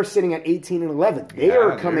 they're sitting at 18-11. They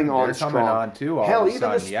are coming on strong. Coming on too. Hell, even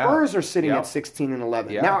the Spurs are sitting at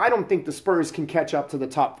 16-11. Yeah. Now, I don't think the Spurs can catch up to the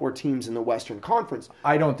top 4 teams in the Western Conference.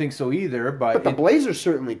 I don't think so either, but the Blazers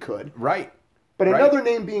certainly could. Right. But another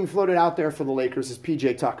name being floated out there for the Lakers is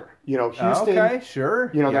P.J. Tucker. Houston. Okay, sure.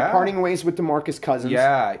 They're parting ways with DeMarcus Cousins.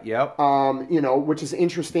 Yeah, yep. Which is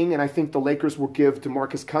interesting, and I think the Lakers will give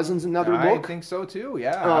DeMarcus Cousins another look. I think so too.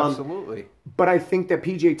 Yeah, absolutely. But I think that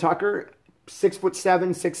P.J. Tucker, 6'7",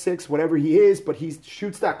 6'6", whatever he is, but he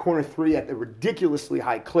shoots that corner 3 at a ridiculously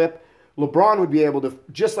high clip. LeBron would be able to,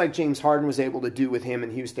 just like James Harden was able to do with him in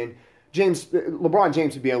Houston. LeBron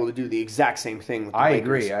James would be able to do the exact same thing with the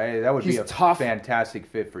Lakers. Agree. That would be a tough, fantastic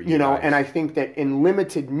fit for you guys. And I think that in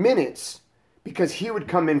limited minutes, because he would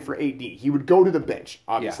come in for AD, he would go to the bench,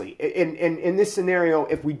 obviously. Yeah. And in this scenario,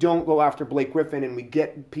 if we don't go after Blake Griffin and we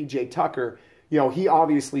get P.J. Tucker, he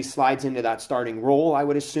obviously slides into that starting role, I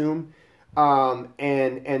would assume. And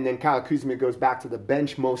then Kyle Kuzma goes back to the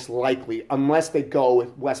bench most likely, unless they go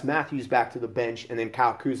with Wes Matthews back to the bench and then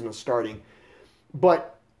Kyle Kuzma starting.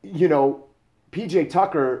 But P.J.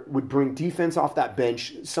 Tucker would bring defense off that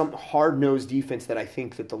bench, some hard-nosed defense that I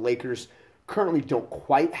think that the Lakers currently don't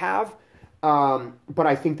quite have. But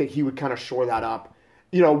I think that he would kind of shore that up.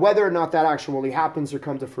 Whether or not that actually happens or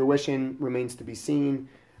comes to fruition remains to be seen.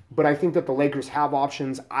 But I think that the Lakers have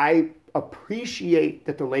options. I appreciate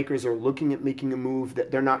that the Lakers are looking at making a move, that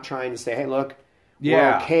they're not trying to say, hey, look,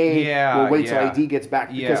 we're okay. We'll wait till AD gets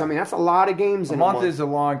back. Because, that's a lot of games in a month. A month is a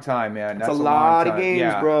long time, man. That's a lot of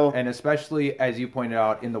games, bro. And especially, as you pointed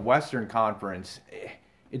out, in the Western Conference,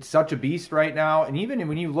 it's such a beast right now. And even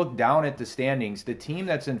when you look down at the standings, the team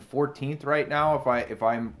that's in 14th right now, if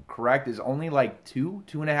I'm correct, is only like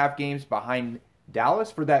 2.5 games behind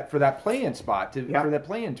Dallas for that play-in spot, for that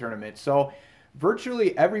play-in tournament. So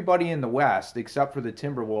virtually everybody in the West, except for the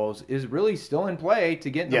Timberwolves, is really still in play to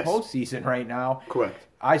get in the postseason right now. Correct.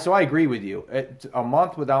 So I agree with you. A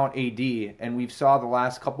month without AD, and we've saw the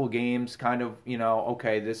last couple games kind of,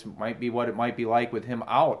 okay, this might be what it might be like with him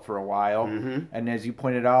out for a while. Mm-hmm. And as you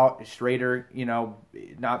pointed out, Schrader,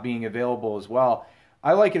 not being available as well.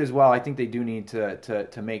 I like it as well. I think they do need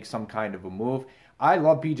to make some kind of a move. I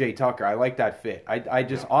love P.J. Tucker. I like that fit. I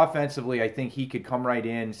just offensively, I think he could come right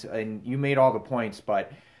in, and you made all the points,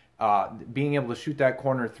 but being able to shoot that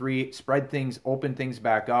corner 3, spread things, open things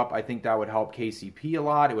back up, I think that would help KCP a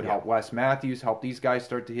lot. It would help Wes Matthews, help these guys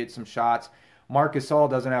start to hit some shots. Marc Gasol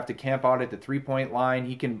doesn't have to camp out at the 3-point line.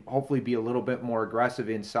 He can hopefully be a little bit more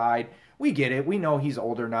aggressive inside. We get it. We know he's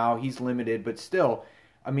older now. He's limited, but still,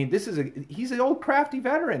 he's an old crafty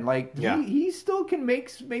veteran. Like he still can make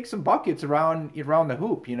some buckets around the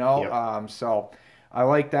hoop, So I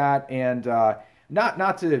like that, and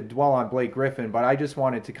not to dwell on Blake Griffin, but I just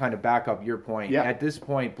wanted to kind of back up your point. Yeah. At this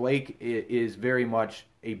point, Blake is very much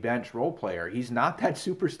a bench role player. He's not that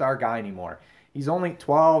superstar guy anymore. He's only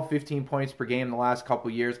 12, 15 points per game the last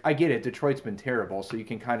couple years. I get it. Detroit's been terrible, so you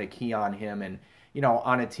can kind of key on him, and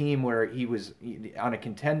on a team where he was on a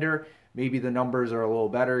contender. Maybe the numbers are a little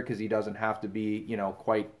better because he doesn't have to be,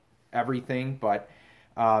 quite everything. But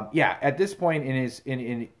at this point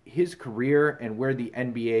in his career and where the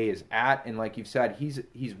NBA is at, and like you've said,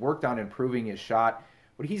 he's worked on improving his shot,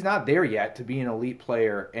 but he's not there yet to be an elite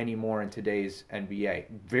player anymore in today's NBA.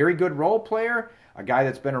 Very good role player, a guy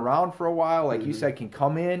that's been around for a while, like you said, can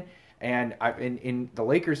come in. And in the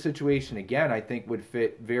Lakers situation, again, I think would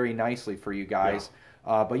fit very nicely for you guys.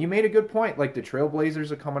 But you made a good point. Like the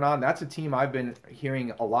Trailblazers are coming on. That's a team I've been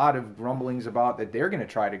hearing a lot of grumblings about that they're going to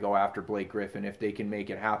try to go after Blake Griffin if they can make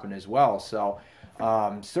it happen as well. So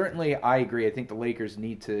certainly I agree. I think the Lakers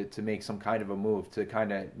need to make some kind of a move to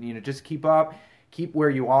kind of, just keep up, keep where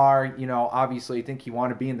you are. Obviously I think you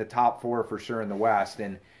want to be in the top 4 for sure in the West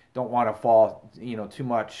and don't want to fall, too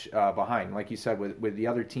much behind. Like you said, with the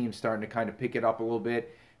other teams starting to kind of pick it up a little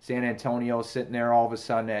bit. San Antonio sitting there all of a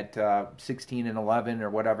sudden at 16-11 or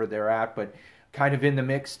whatever they're at, but kind of in the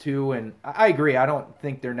mix too. And I agree. I don't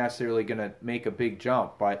think they're necessarily going to make a big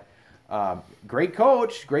jump, but great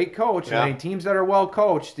coach. Yeah. I mean, teams that are well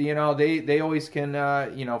coached, they always can,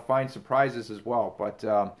 find surprises as well. But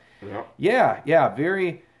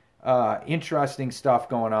very interesting stuff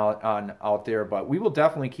going on out there. But we will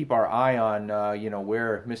definitely keep our eye on,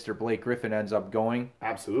 where Mr. Blake Griffin ends up going.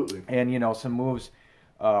 Absolutely. And, some moves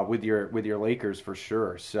with your Lakers for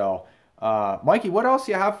sure. So, Mikey, what else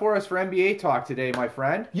do you have for us for NBA talk today, my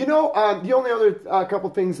friend? The only other couple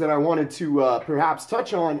things that I wanted to perhaps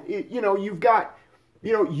touch on, you've got,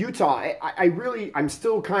 Utah. I'm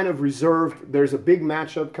still kind of reserved. There's a big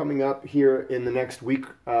matchup coming up here in the next week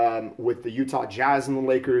with the Utah Jazz and the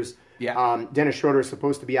Lakers. Yeah. Dennis Schroeder is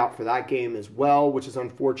supposed to be out for that game as well, which is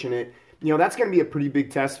unfortunate. That's going to be a pretty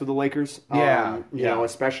big test for the Lakers.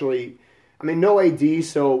 Especially. I mean, no AD,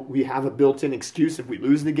 so we have a built-in excuse if we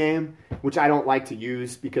lose the game, which I don't like to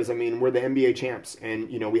use because, we're the NBA champs, and,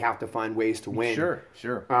 we have to find ways to win.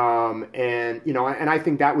 Sure. And I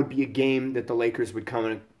think that would be a game that the Lakers would come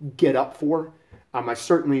and get up for. I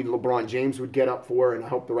certainly LeBron James would get up for, and I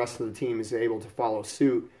hope the rest of the team is able to follow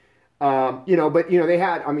suit. They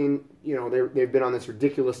had, they've been on this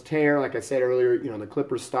ridiculous tear. Like I said earlier, the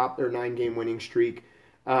Clippers stopped their 9-game winning streak.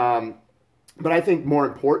 But I think more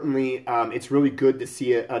importantly, it's really good to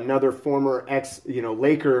see another former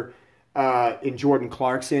Laker in Jordan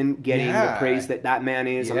Clarkson getting the praise that man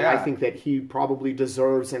is. Yeah. I think that he probably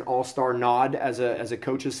deserves an all-star nod as a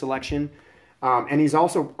coach's selection. And he's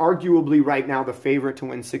also arguably right now the favorite to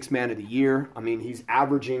win Sixth Man of the Year. He's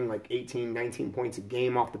averaging like 18, 19 points a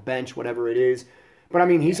game off the bench, whatever it is. But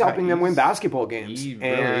he's helping them win basketball games. He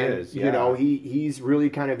really is. Yeah. He's really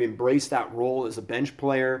kind of embraced that role as a bench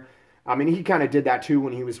player. He kind of did that too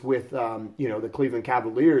when he was with, the Cleveland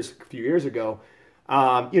Cavaliers a few years ago.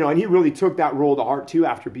 And he really took that role to heart too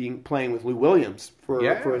after playing with Lou Williams for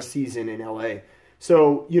a season in LA.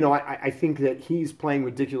 So, I think that he's playing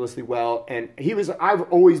ridiculously well. And I've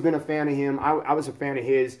always been a fan of him. I was a fan of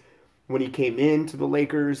his when he came into the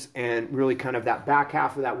Lakers and really kind of that back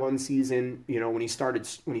half of that one season, when he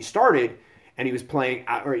started and he was playing,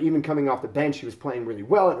 or even coming off the bench, he was playing really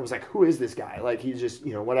well. And it was like, who is this guy? Like, he's just,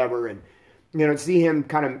 whatever. And, to see him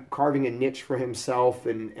kind of carving a niche for himself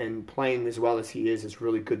and playing as well as he is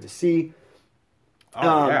really good to see.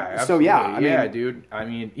 Oh, yeah, absolutely. Dude.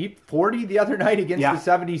 He 40 the other night against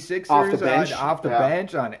the 76ers. Off the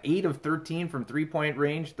bench. On 8 of 13 from three-point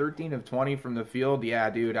range, 13 of 20 from the field. Yeah,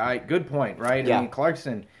 dude, good point, right? Yeah.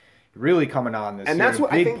 Clarkson really coming on this and year. that's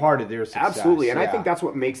what big I think, part of their success. Absolutely, and I think that's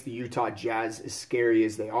what makes the Utah Jazz as scary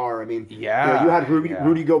as they are. You Yeah. you had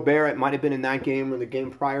Rudy Gobert. It might have been in that game or the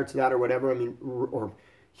game prior to that or whatever. Maybe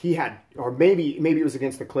it was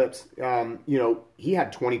against the Clips. He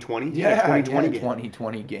had 20-20. He had a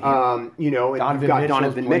 20-20 game. And you've got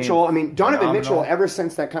Donovan Mitchell. Donovan Mitchell, ever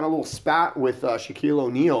since that kind of little spat with Shaquille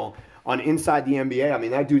O'Neal on Inside the NBA,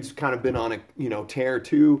 that dude's kind of been on a tear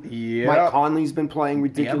too. Yeah. Mike Conley's been playing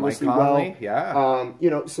ridiculously well. Yeah.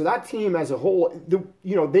 So that team as a whole,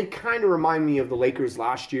 they kind of remind me of the Lakers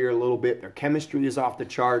last year a little bit. Their chemistry is off the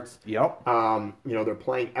charts. Yep. They're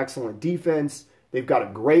playing excellent defense. They've got a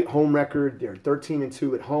great home record. They're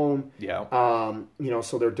 13-2 at home. Yeah.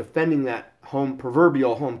 So they're defending that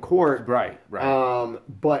proverbial home court. Right.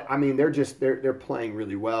 But they're playing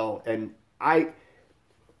really well, and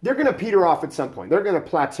they're going to peter off at some point. They're going to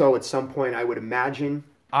plateau at some point, I would imagine.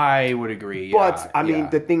 I would agree. But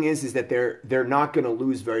the thing is that they're not going to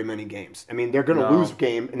lose very many games. They're going to lose a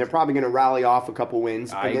game, and they're probably going to rally off a couple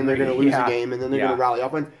wins, and then they're going to lose a game, and then they're going to rally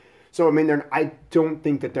off one. So, I don't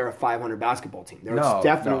think that they're a 500 basketball team. They're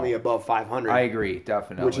definitely above 500. I agree,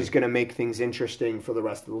 definitely. Which is going to make things interesting for the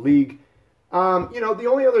rest of the league. The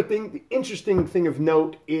only other the interesting thing of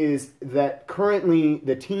note is that currently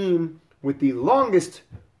the team with the longest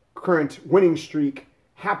current winning streak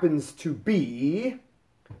happens to be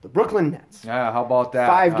the Brooklyn Nets. Yeah, how about that?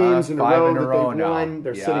 5 games in a row that they've now. won.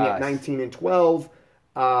 They're sitting at 19-12.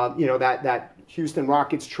 That Houston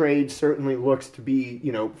Rockets trade certainly looks to be,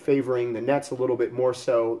 favoring the Nets a little bit more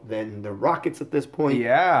so than the Rockets at this point.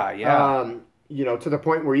 Yeah. to the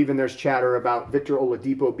point where even there's chatter about Victor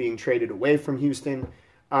Oladipo being traded away from Houston.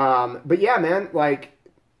 But yeah, man, like,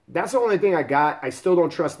 that's the only thing I got. I still don't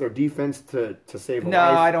trust their defense to save a life. No,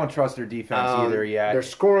 I don't trust their defense either yet. They're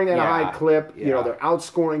scoring at a high clip. Yeah. They're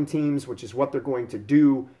outscoring teams, which is what they're going to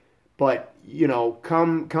do. But,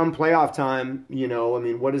 come playoff time,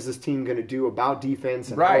 what is this team going to do about defense?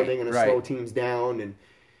 And how are they going to slow teams down? And,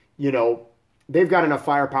 they've got enough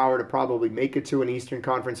firepower to probably make it to an Eastern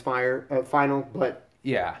Conference final. But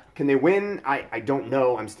yeah, can they win? I don't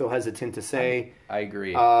know. I'm still hesitant to say. I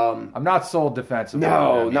agree. I'm not sold defensively.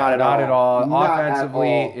 No, not at all. Not Offensively,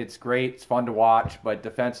 at all. it's great. It's fun to watch. But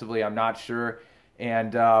defensively, I'm not sure.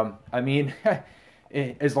 And,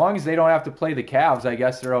 as long as they don't have to play the Cavs, I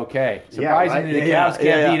guess they're okay. Surprisingly, the Cavs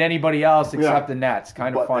can't beat anybody else except the Nets.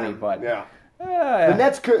 Kind of funny, but yeah.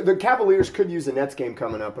 The Cavaliers could use a Nets game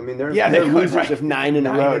coming up. I mean, they're losers of 9 in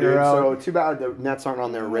a row, dude. So too bad the Nets aren't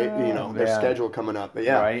on their their schedule coming up. But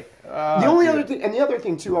yeah, the only other thing, and the other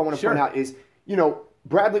thing too, I want to point out is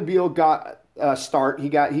Bradley Beal got a start. He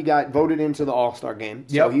got voted into the All-Star game,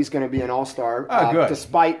 so he's going to be an All-Star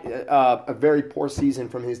despite a very poor season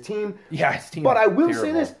from his team. Yeah, his team. But I will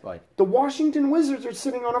say this: the Washington Wizards are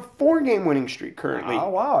sitting on a 4-game winning streak currently. Oh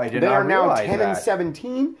wow, I did they not are now realize 10 that. and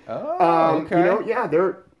 17. Oh,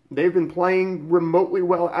 okay. They've been playing remotely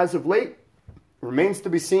well as of late. Remains to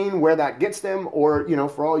be seen where that gets them, or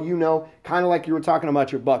for all kind of like you were talking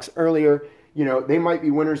about your Bucks earlier. They might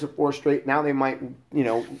be winners of 4 straight. Now they might,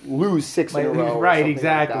 lose 6 in a row. Right,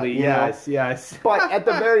 exactly. Like Yes. But at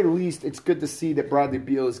the very least, it's good to see that Bradley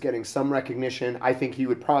Beal is getting some recognition. I think he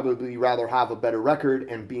would probably rather have a better record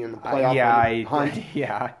and be in the playoff hunt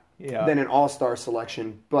than an all-star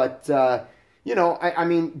selection. But,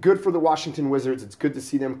 good for the Washington Wizards. It's good to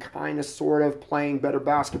see them kind of sort of playing better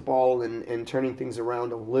basketball and turning things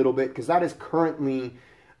around a little bit, because that is currently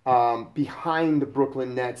behind the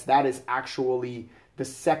Brooklyn Nets. That is actually the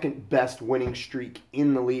second best winning streak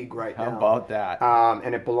in the league right now. How about that?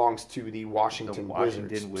 And it belongs to the Washington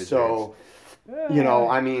Wizards. So,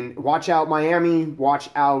 watch out Miami. Watch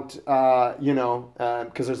out,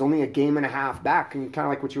 because there's only a game and a half back, and kind of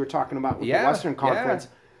like what you were talking about with the Western Conference.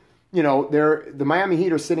 The Miami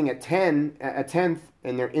Heat are sitting at 10th,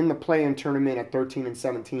 and they're in the play-in tournament at 13 and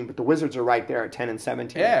 17. But the Wizards are right there at 10 and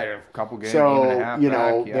 17. Yeah, a couple games. So game and a half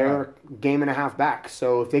back, they're a game and a half back.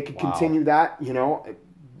 So if they could continue that,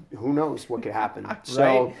 who knows what could happen?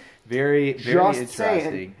 So very interesting.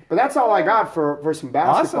 Saying. But that's all I got for some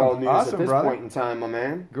basketball news at this point in time, my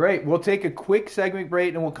man. Great. We'll take a quick segment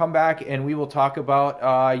break, and we'll come back, and we will talk about,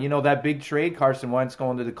 that big trade, Carson Wentz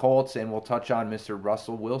going to the Colts, and we'll touch on Mr.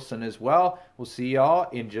 Russell Wilson as well. We'll see y'all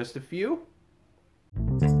in just a few.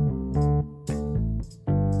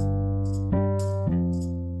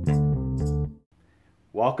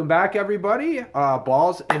 Welcome back, everybody.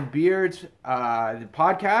 Balls and Beards, the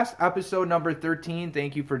podcast, episode number 13.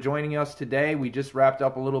 Thank you for joining us today. We just wrapped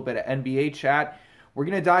up a little bit of NBA chat. We're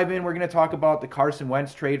going to dive in. We're going to talk about the Carson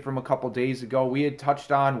Wentz trade from a couple days ago. We had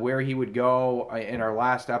touched on where he would go in our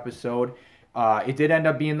last episode. It did end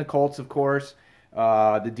up being the Colts, of course.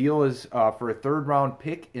 The deal is for a third-round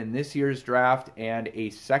pick in this year's draft and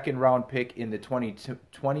a second-round pick in the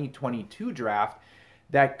 2022 draft.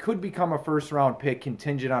 That could become a first-round pick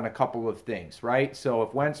contingent on a couple of things, right? So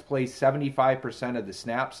if Wentz plays 75% of the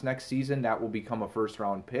snaps next season, that will become a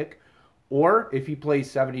first-round pick. Or if he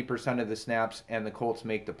plays 70% of the snaps and the Colts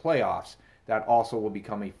make the playoffs, that also will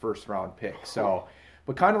become a first-round pick. So,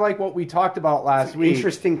 but kind of like what we talked about last week.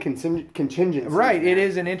 Interesting contingency. Right, it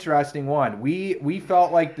is an interesting one. We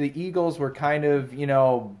felt like the Eagles were kind of,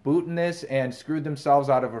 booting this and screwed themselves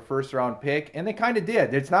out of a first-round pick, and they kind of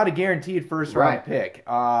did. It's not a guaranteed first-round pick.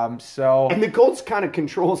 And the Colts kind of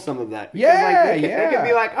control some of that. Yeah, they can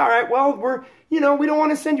be like, all right, well, we don't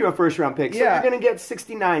want to send you a first-round pick, so you're going to get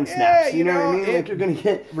 69 snaps. You know what I mean? Like you're going to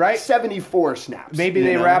get 74 snaps. Maybe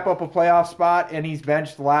they wrap up a playoff spot, and he's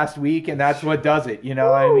benched last week, and that's what does it.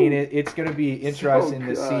 I mean, it's going to be interesting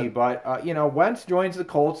to see. But, Wentz joins the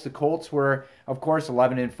Colts. The Colts were, of course,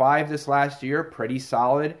 11-5 this last year, pretty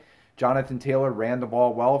solid. Jonathan Taylor ran the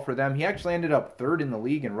ball well for them. He actually ended up third in the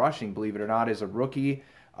league in rushing, believe it or not, as a rookie.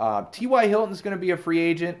 T.Y. Hilton's going to be a free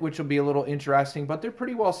agent, which will be a little interesting, but they're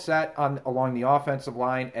pretty well set along the offensive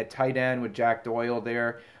line at tight end with Jack Doyle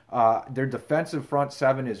there. Their defensive front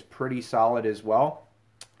seven is pretty solid as well.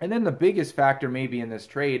 And then the biggest factor maybe in this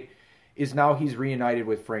trade is now he's reunited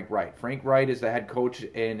with Frank Wright. Frank Wright is the head coach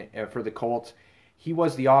for the Colts. He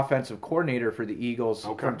was the offensive coordinator for the Eagles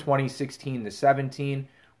from 2016 to 17.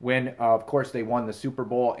 when, of course, they won the Super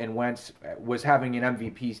Bowl and Wentz was having an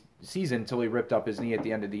MVP season until he ripped up his knee at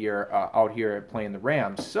the end of the year out here playing the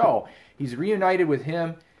Rams. So he's reunited with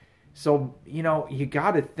him. So, you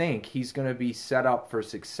got to think he's going to be set up for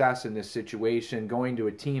success in this situation, going to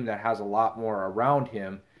a team that has a lot more around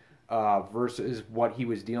him versus what he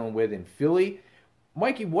was dealing with in Philly.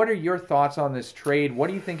 Mikey, what are your thoughts on this trade? What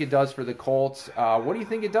do you think it does for the Colts? What do you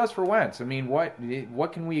think it does for Wentz? I mean,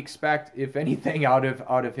 what can we expect, if anything, out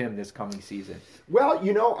of him this coming season? Well,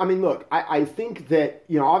 look, I think that,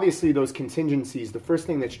 obviously those contingencies, the first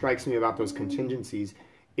thing that strikes me about those contingencies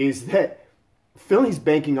is that Philly's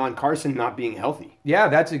banking on Carson not being healthy. Yeah,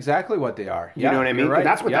 that's exactly what they are. You know what I mean? Right.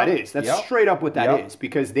 That's what that is. That's straight up what that is,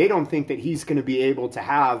 because they don't think that he's going to be able to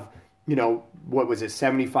have, what was it,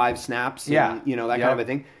 75 snaps and, that kind of a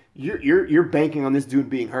thing. You're banking on this dude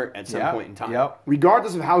being hurt at some point in time.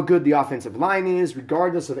 Regardless of how good the offensive line is,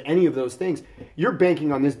 regardless of any of those things, you're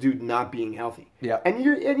banking on this dude not being healthy. And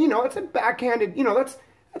it's a backhanded,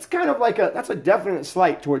 that's kind of like that's a definite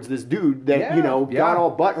slight towards this dude that, got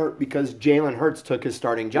all butthurt because Jalen Hurts took his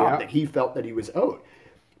starting job that he felt that he was owed.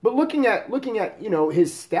 But looking at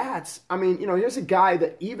his stats, I mean, here's a guy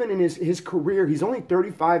that even in his career, he's only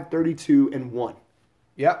 35, 32, and 1.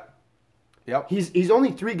 Yep. He's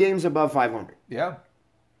only 3 games above 500. Yeah.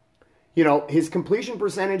 His completion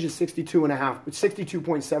percentage is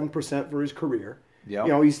 62.7% for his career.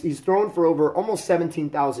 Yeah. He's thrown for over almost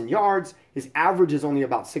 17,000 yards. His average is only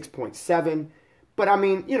about 6.7. But I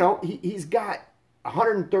mean, he's got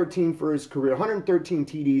 113 for his career, 113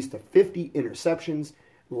 TDs to 50 interceptions.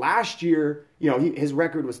 Last year, his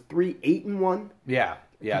record was 3-8-1. Yeah.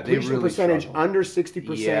 Completion they really percentage struggle. under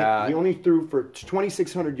 60%. Yeah. He only threw for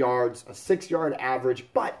 2,600 yards, a 6-yard average,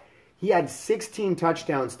 but he had 16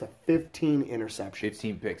 touchdowns to 15 interceptions.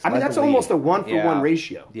 15 picks. I mean, that's almost a 1-for-1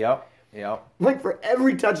 ratio. Yep. Like for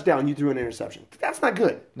every touchdown, you threw an interception. That's not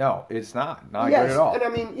good. No, it's not. Not good at all. And I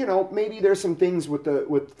mean, maybe there's some things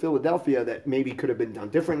with Philadelphia that maybe could have been done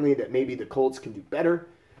differently, that maybe the Colts can do better.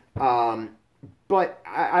 But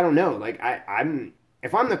I don't know. Like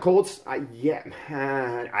if I'm the Colts, I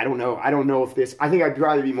don't know. I don't know if this. I think I'd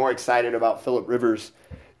rather be more excited about Phillip Rivers,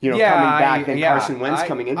 coming back than Carson Wentz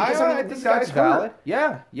coming in. Because I think that's valid.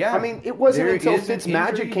 Yeah. I mean, it wasn't until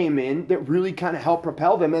Fitzmagic came in that really kind of helped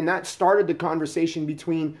propel them, and that started the conversation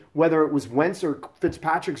between whether it was Wentz or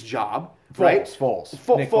Fitzpatrick's job. Nick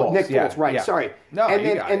Foles, right? Yeah. Sorry. No,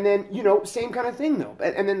 and then same kind of thing though.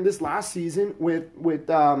 And then this last season with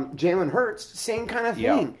Jalen Hurts, same kind of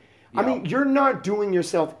thing. I mean, you're not doing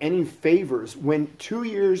yourself any favors when 2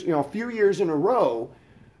 years, a few years in a row,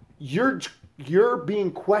 you're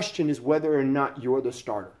being questioned as whether or not you're the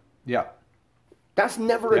starter. Yeah. That's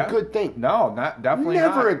never a good thing. No, definitely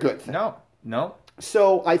never a good thing. No.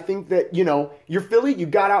 So I think that, you're Philly, you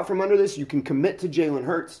got out from under this, you can commit to Jalen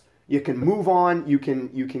Hurts, you can move on, you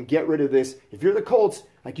can get rid of this. If you're the Colts,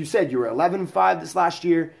 like you said, you were 11-5 this last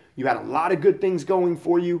year, you had a lot of good things going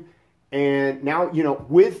for you, and now,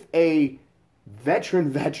 with a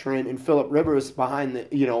veteran in Phillip Rivers behind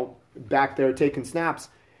the, back there taking snaps,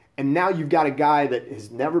 and now you've got a guy that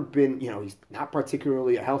has never been, he's not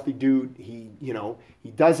particularly a healthy dude. He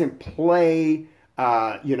doesn't play,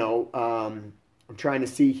 I'm trying to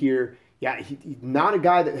see here. Yeah, he's not a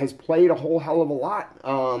guy that has played a whole hell of a lot,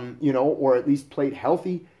 or at least played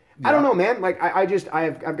healthy. Yeah. I don't know, man. Like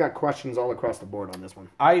I've got questions all across the board on this one.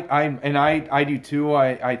 I do too.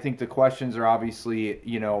 I think the questions are obviously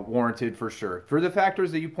warranted for sure for the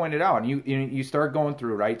factors that you pointed out. And you start going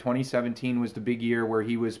through, right. 2017 was the big year where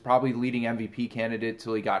he was probably leading MVP candidate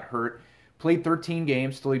till he got hurt. Played 13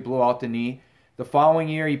 games till he blew out the knee. The following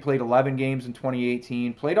year he played 11 games in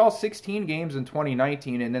 2018. Played all 16 games in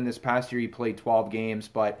 2019, and then this past year he played 12 games,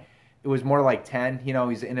 but it was more like 10.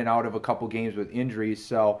 He's in and out of a couple games with injuries.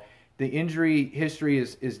 So the injury history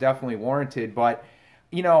is definitely warranted. But,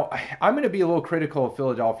 I'm going to be a little critical of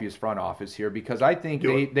Philadelphia's front office here because I think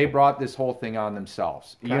they brought this whole thing on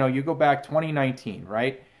themselves. Okay. You go back 2019,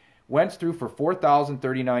 right? Wentz threw for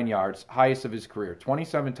 4,039 yards, highest of his career.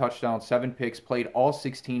 27 touchdowns, 7 picks, played all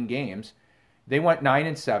 16 games. They went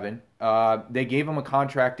 9-7. They gave him a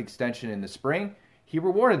contract extension in the spring. He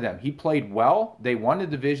rewarded them. He played well. They won the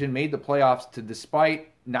division, made the playoffs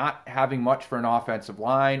despite not having much for an offensive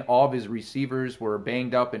line. All of his receivers were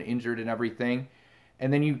banged up and injured and everything.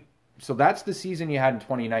 And then so that's the season you had in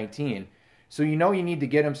 2019. So you need to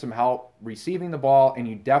get him some help receiving the ball, and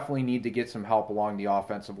you definitely need to get some help along the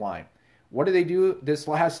offensive line. What do they do this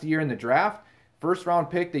last year in the draft? First round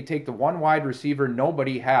pick, they take the one wide receiver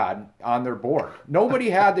nobody had on their board. Nobody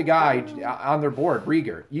had the guy on their board,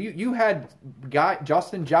 Rieger. You had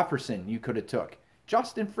Justin Jefferson you could have took.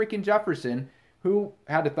 Justin freaking Jefferson, who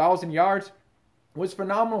had 1,000 yards, was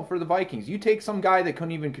phenomenal for the Vikings. You take some guy that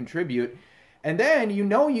couldn't even contribute, and then you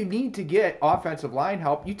need to get offensive line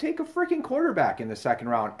help. You take a freaking quarterback in the second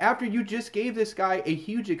round after you just gave this guy a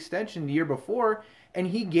huge extension the year before, and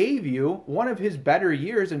he gave you one of his better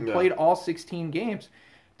years and played all 16 games.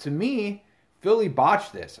 To me, Philly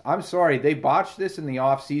botched this. I'm sorry. They botched this in the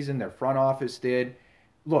offseason. Their front office did.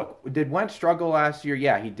 Look, did Wentz struggle last year?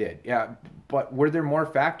 Yeah, he did. Yeah, but were there more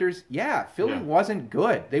factors? Yeah, Philly wasn't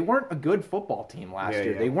good. They weren't a good football team last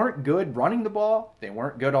year. They weren't good running the ball. They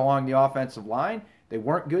weren't good along the offensive line. They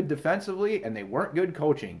weren't good defensively, and they weren't good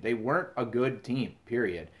coaching. They weren't a good team,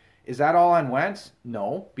 period. Is that all on Wentz?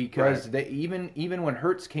 No, because they, even when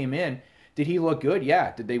Hurts came in, did he look good?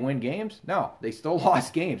 Yeah. Did they win games? No, they still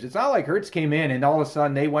lost games. It's not like Hurts came in and all of a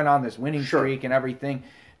sudden they went on this winning streak and everything.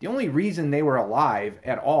 The only reason they were alive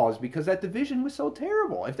at all is because that division was so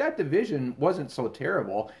terrible. If that division wasn't so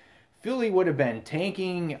terrible, Philly would have been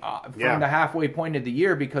tanking from the halfway point of the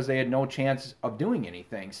year because they had no chance of doing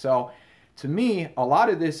anything. So, to me, a lot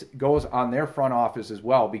of this goes on their front office as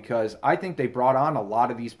well, because I think they brought on a lot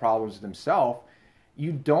of these problems themselves.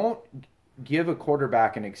 You don't give a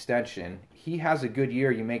quarterback an extension. He has a good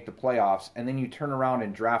year, you make the playoffs, and then you turn around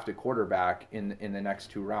and draft a quarterback in the next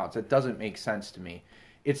 2 rounds. That doesn't make sense to me.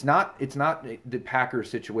 It's not the Packers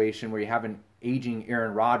situation where you have an aging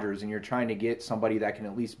Aaron Rodgers and you're trying to get somebody that can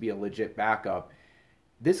at least be a legit backup.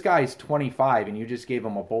 This guy's 25 and you just gave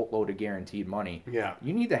him a boatload of guaranteed money. Yeah.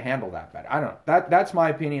 You need to handle that better. I don't know. That's my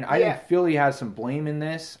opinion. I think Philly has some blame in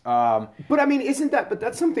this. But I mean, but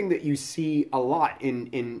that's something that you see a lot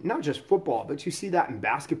in not just football, but you see that in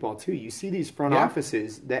basketball too. You see these front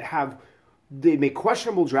offices that they make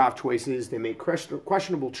questionable draft choices, they make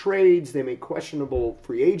questionable trades, they make questionable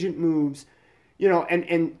free agent moves,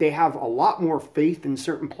 and they have a lot more faith in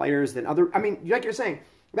certain players than other. I mean, like you're saying,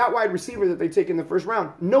 that wide receiver that they take in the first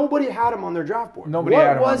round, nobody had him on their draft board.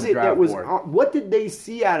 What did they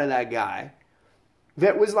see out of that guy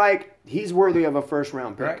that was like, he's worthy of a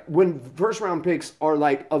first-round pick? Right. When first-round picks are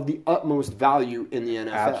like of the utmost value in the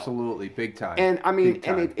NFL. Absolutely, big time. And I mean,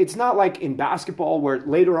 it's not like in basketball where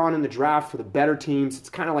later on in the draft for the better teams, it's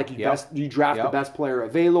kind of like you draft the best player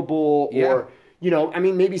available, or I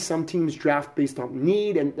mean, maybe some teams draft based on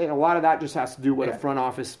need, and a lot of that just has to do with what a front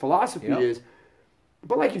office philosophy is.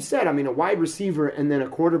 But like you said, I mean, a wide receiver and then a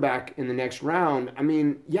quarterback in the next round, I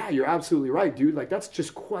mean, yeah, you're absolutely right, dude. Like, that's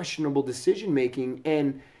just questionable decision-making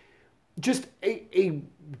and just a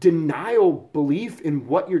denial belief in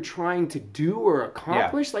what you're trying to do or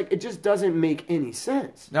accomplish. Like, it just doesn't make any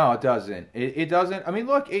sense. No, it doesn't. It doesn't. I mean,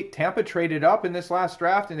 look, Tampa traded up in this last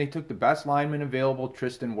draft, and they took the best lineman available,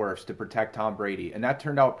 Tristan Wirfs, to protect Tom Brady. And that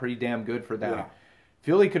turned out pretty damn good for them. Yeah.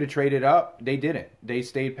 Philly could have traded up. They didn't. They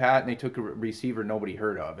stayed pat, and they took a receiver nobody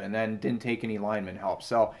heard of, and then didn't take any lineman help.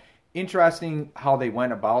 So, interesting how they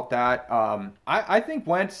went about that. I think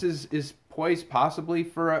Wentz is poised possibly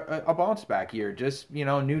for a bounce-back year. Just,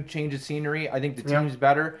 new change of scenery. I think the team's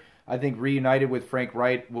better. I think reunited with Frank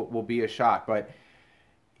Wright will be a shot. But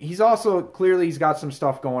he's also, clearly, he's got some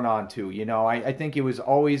stuff going on, too. I think it was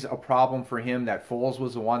always a problem for him that Foles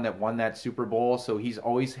was the one that won that Super Bowl, so he's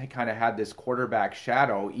always kind of had this quarterback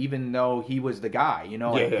shadow, even though he was the guy.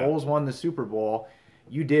 Foles won the Super Bowl,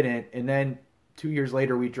 you didn't, and then 2 years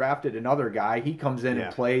later we drafted another guy. He comes in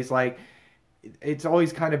and plays like... It's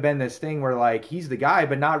always kind of been this thing where, like, he's the guy,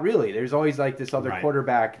 but not really. There's always, like, this other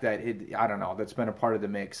quarterback that, I don't know, that's been a part of the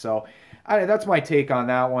mix. So, that's my take on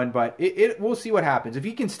that one. But we'll see what happens. If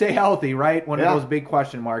he can stay healthy, right, one of those big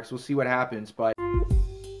question marks, we'll see what happens. But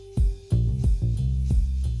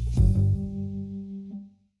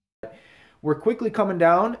we're quickly coming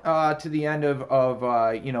down to the end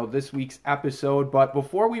of this week's episode. But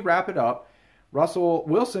before we wrap it up, Russell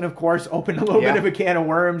Wilson, of course, opened a little bit of a can of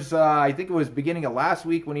worms. I think it was beginning of last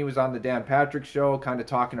week when he was on the Dan Patrick Show, kind of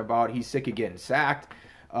talking about he's sick of getting sacked.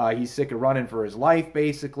 He's sick of running for his life,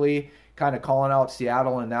 basically, kind of calling out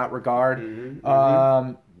Seattle in that regard.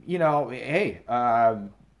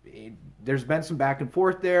 There's been some back and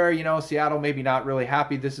forth there. Seattle maybe not really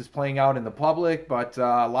happy this is playing out in the public, but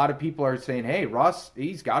a lot of people are saying, hey, Russ,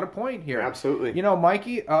 he's got a point here. Absolutely.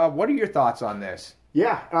 Mikey, what are your thoughts on this?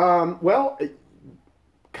 Yeah, well...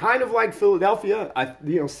 Kind of like Philadelphia,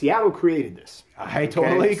 Seattle created this. I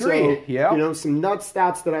totally agree. So, some nut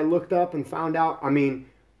stats that I looked up and found out. I mean,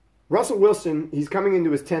 Russell Wilson, he's coming into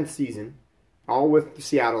his 10th season, all with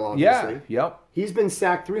Seattle, obviously. He's been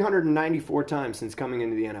sacked 394 times since coming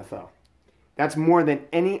into the NFL. That's more than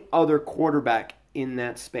any other quarterback in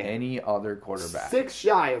that span. Any other quarterback. 6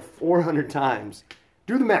 shy of 400 times.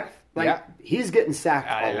 Do the math. Like, he's getting sacked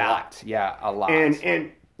a lot. Yeah, a lot.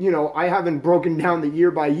 And I haven't broken down the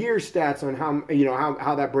year-by-year stats on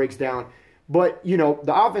how that breaks down. But,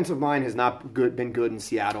 the offensive line has not been good in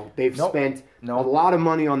Seattle. They've spent a lot of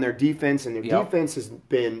money on their defense, and their defense has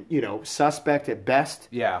been, suspect at best.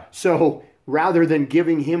 Yeah. So rather than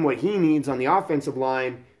giving him what he needs on the offensive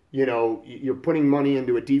line, you're putting money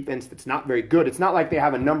into a defense that's not very good. It's not like they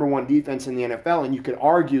have a number one defense in the NFL, and you could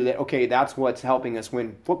argue that, okay, that's what's helping us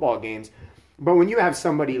win football games. But when you have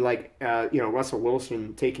somebody like, Russell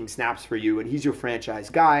Wilson taking snaps for you, and he's your franchise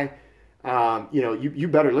guy, you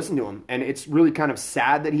better listen to him. And it's really kind of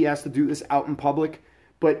sad that he has to do this out in public.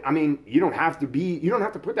 But, I mean, you don't have to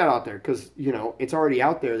put that out there because, it's already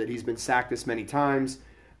out there that he's been sacked this many times.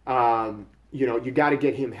 You got to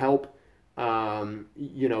get him help.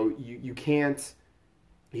 You can't.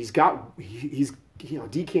 He's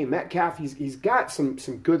DK Metcalf. He's got some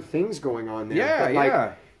good things going on there. Yeah,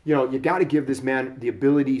 but you got to give this man the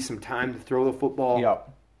ability, some time to throw the football. Yep.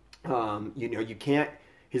 You can't.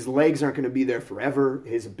 His legs aren't going to be there forever.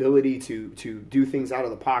 His ability to do things out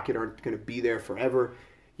of the pocket aren't going to be there forever.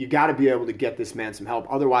 You got to be able to get this man some help.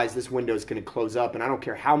 Otherwise, this window is going to close up. And I don't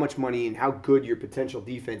care how much money and how good your potential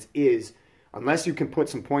defense is. Unless you can put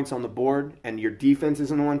some points on the board and your defense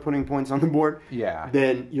isn't the one putting points on the board,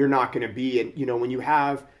 then you're not going to be. And, when you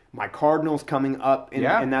have my Cardinals coming up in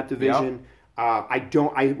that division,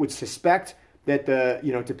 I would suspect that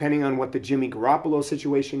depending on what the Jimmy Garoppolo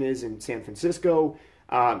situation is in San Francisco,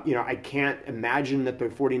 I can't imagine that the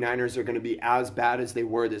 49ers are going to be as bad as they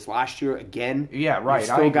were this last year again. Yeah, right. You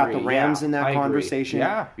still got the Rams in that conversation.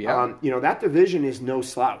 Yeah. That division is no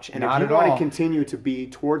slouch. And if you want to continue to be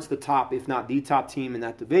towards the top, if not the top team in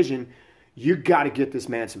that division, you got to get this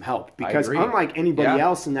man some help. Because unlike anybody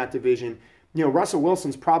else in that division, Russell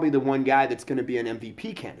Wilson's probably the one guy that's going to be an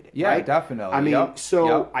MVP candidate. Yeah, right? definitely. I mean,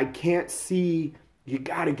 I can't see. You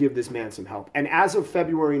got to give this man some help. And as of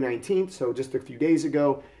February 19th, so just a few days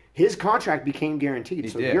ago, his contract became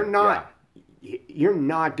guaranteed. You're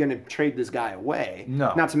not going to trade this guy away.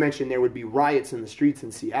 No. Not to mention there would be riots in the streets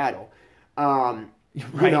in Seattle.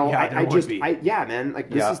 This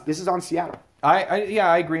is on Seattle.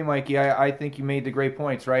 I agree, Mikey. I think you made the great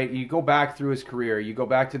points, right? You go back through his career. You go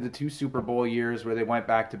back to the 2 Super Bowl years where they went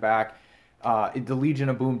back-to-back. The Legion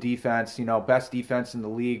of Boom defense, best defense in the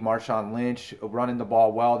league. Marshawn Lynch running the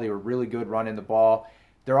ball well. They were really good running the ball.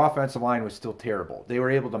 Their offensive line was still terrible. They were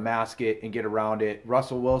able to mask it and get around it.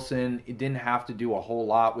 Russell Wilson, it didn't have to do a whole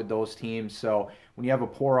lot with those teams. So when you have a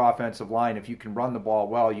poor offensive line, if you can run the ball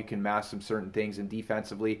well, you can mask some certain things. And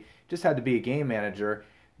defensively, just had to be a game manager.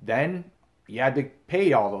 Then you had to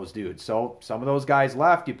pay all those dudes. So some of those guys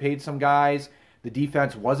left. You paid some guys. The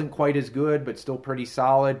defense wasn't quite as good, but still pretty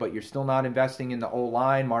solid, but you're still not investing in the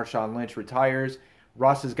O-line. Marshawn Lynch retires.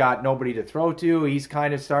 Russ has got nobody to throw to. He's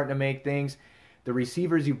kind of starting to make things. The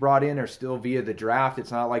receivers you brought in are still via the draft. It's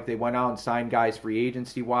not like they went out and signed guys free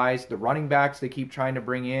agency-wise. The running backs they keep trying to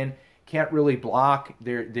bring in can't really block.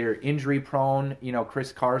 They're injury-prone.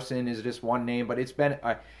 Chris Carson is just one name, but it's been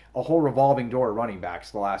a whole revolving door of running backs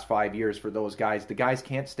the last 5 years for those guys. The guys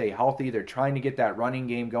can't stay healthy. They're trying to get that running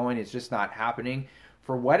game going. It's just not happening.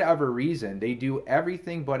 For whatever reason, they do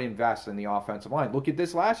everything but invest in the offensive line. Look at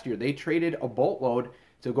this last year. They traded a boatload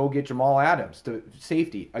to go get Jamal Adams to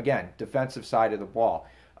safety. Again, defensive side of the ball.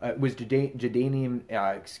 It was Jadeveon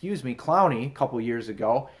Clowney a couple years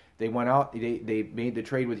ago. They went out. They made the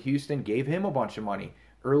trade with Houston, gave him a bunch of money.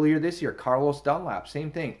 Earlier this year, Carlos Dunlap,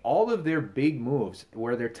 same thing. All of their big moves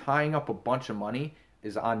where they're tying up a bunch of money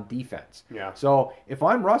is on defense. Yeah. So if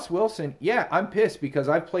I'm Russ Wilson, I'm pissed because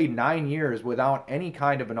I've played 9 years without any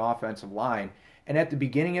kind of an offensive line. And at the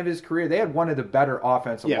beginning of his career, they had one of the better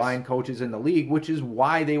offensive line coaches in the league, which is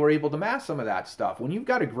why they were able to mask some of that stuff. When you've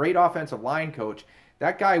got a great offensive line coach,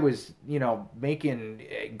 that guy was, making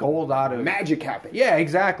gold out of... Magic happen. Yeah,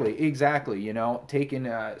 exactly.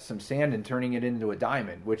 Taking some sand and turning it into a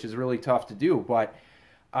diamond, which is really tough to do. But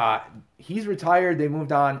he's retired, they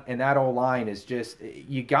moved on, and that O-line is just...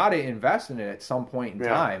 You got to invest in it at some point in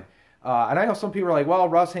time. And I know some people are like, well,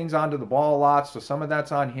 Russ hangs on to the ball a lot, so some of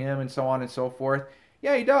that's on him and so on and so forth.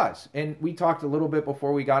 Yeah, he does. And we talked a little bit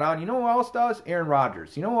before we got on. You know who else does? Aaron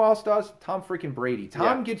Rodgers. You know who else does? Tom freaking Brady.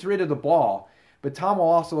 Tom gets rid of the ball. But Tom will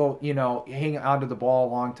also, hang onto the ball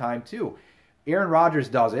a long time too. Aaron Rodgers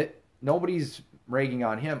does it. Nobody's ragging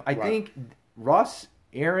on him. I think Russ,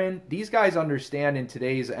 Aaron, these guys understand in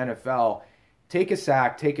today's NFL take a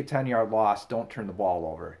sack, take a 10-yard loss, don't turn the ball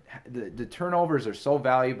over. The turnovers are so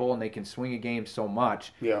valuable, and they can swing a game so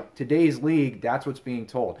much. Yeah. Today's league, that's what's being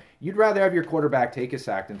told. You'd rather have your quarterback take a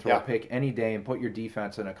sack than throw a pick any day and put your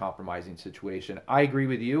defense in a compromising situation. I agree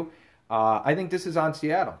with you. I think this is on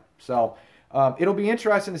Seattle. So it'll be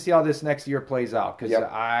interesting to see how this next year plays out, because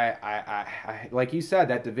I like you said,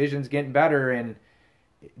 that division's getting better, and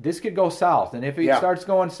this could go south. And if it starts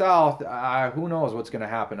going south, who knows what's going to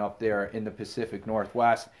happen up there in the Pacific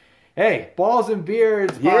Northwest. Hey, Balls and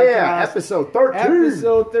Beards podcast. Yeah, episode 13.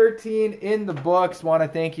 Episode 13 in the books. Want to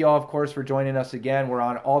thank you all, of course, for joining us again. We're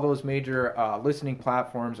on all those major listening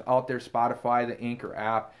platforms out there, Spotify, the Anchor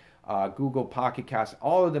app, Google Pocket Cast,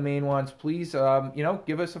 all of the main ones. Please,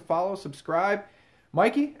 give us a follow, subscribe.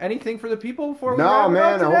 Mikey, anything for the people before we wrap it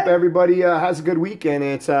up today? I hope everybody has a good week, and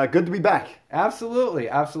it's good to be back. Absolutely.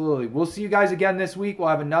 We'll see you guys again this week. We'll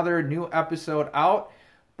have another new episode out.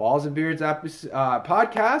 Balls and Beards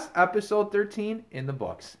podcast, episode 13 in the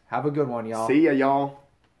books. Have a good one, y'all. See ya, y'all.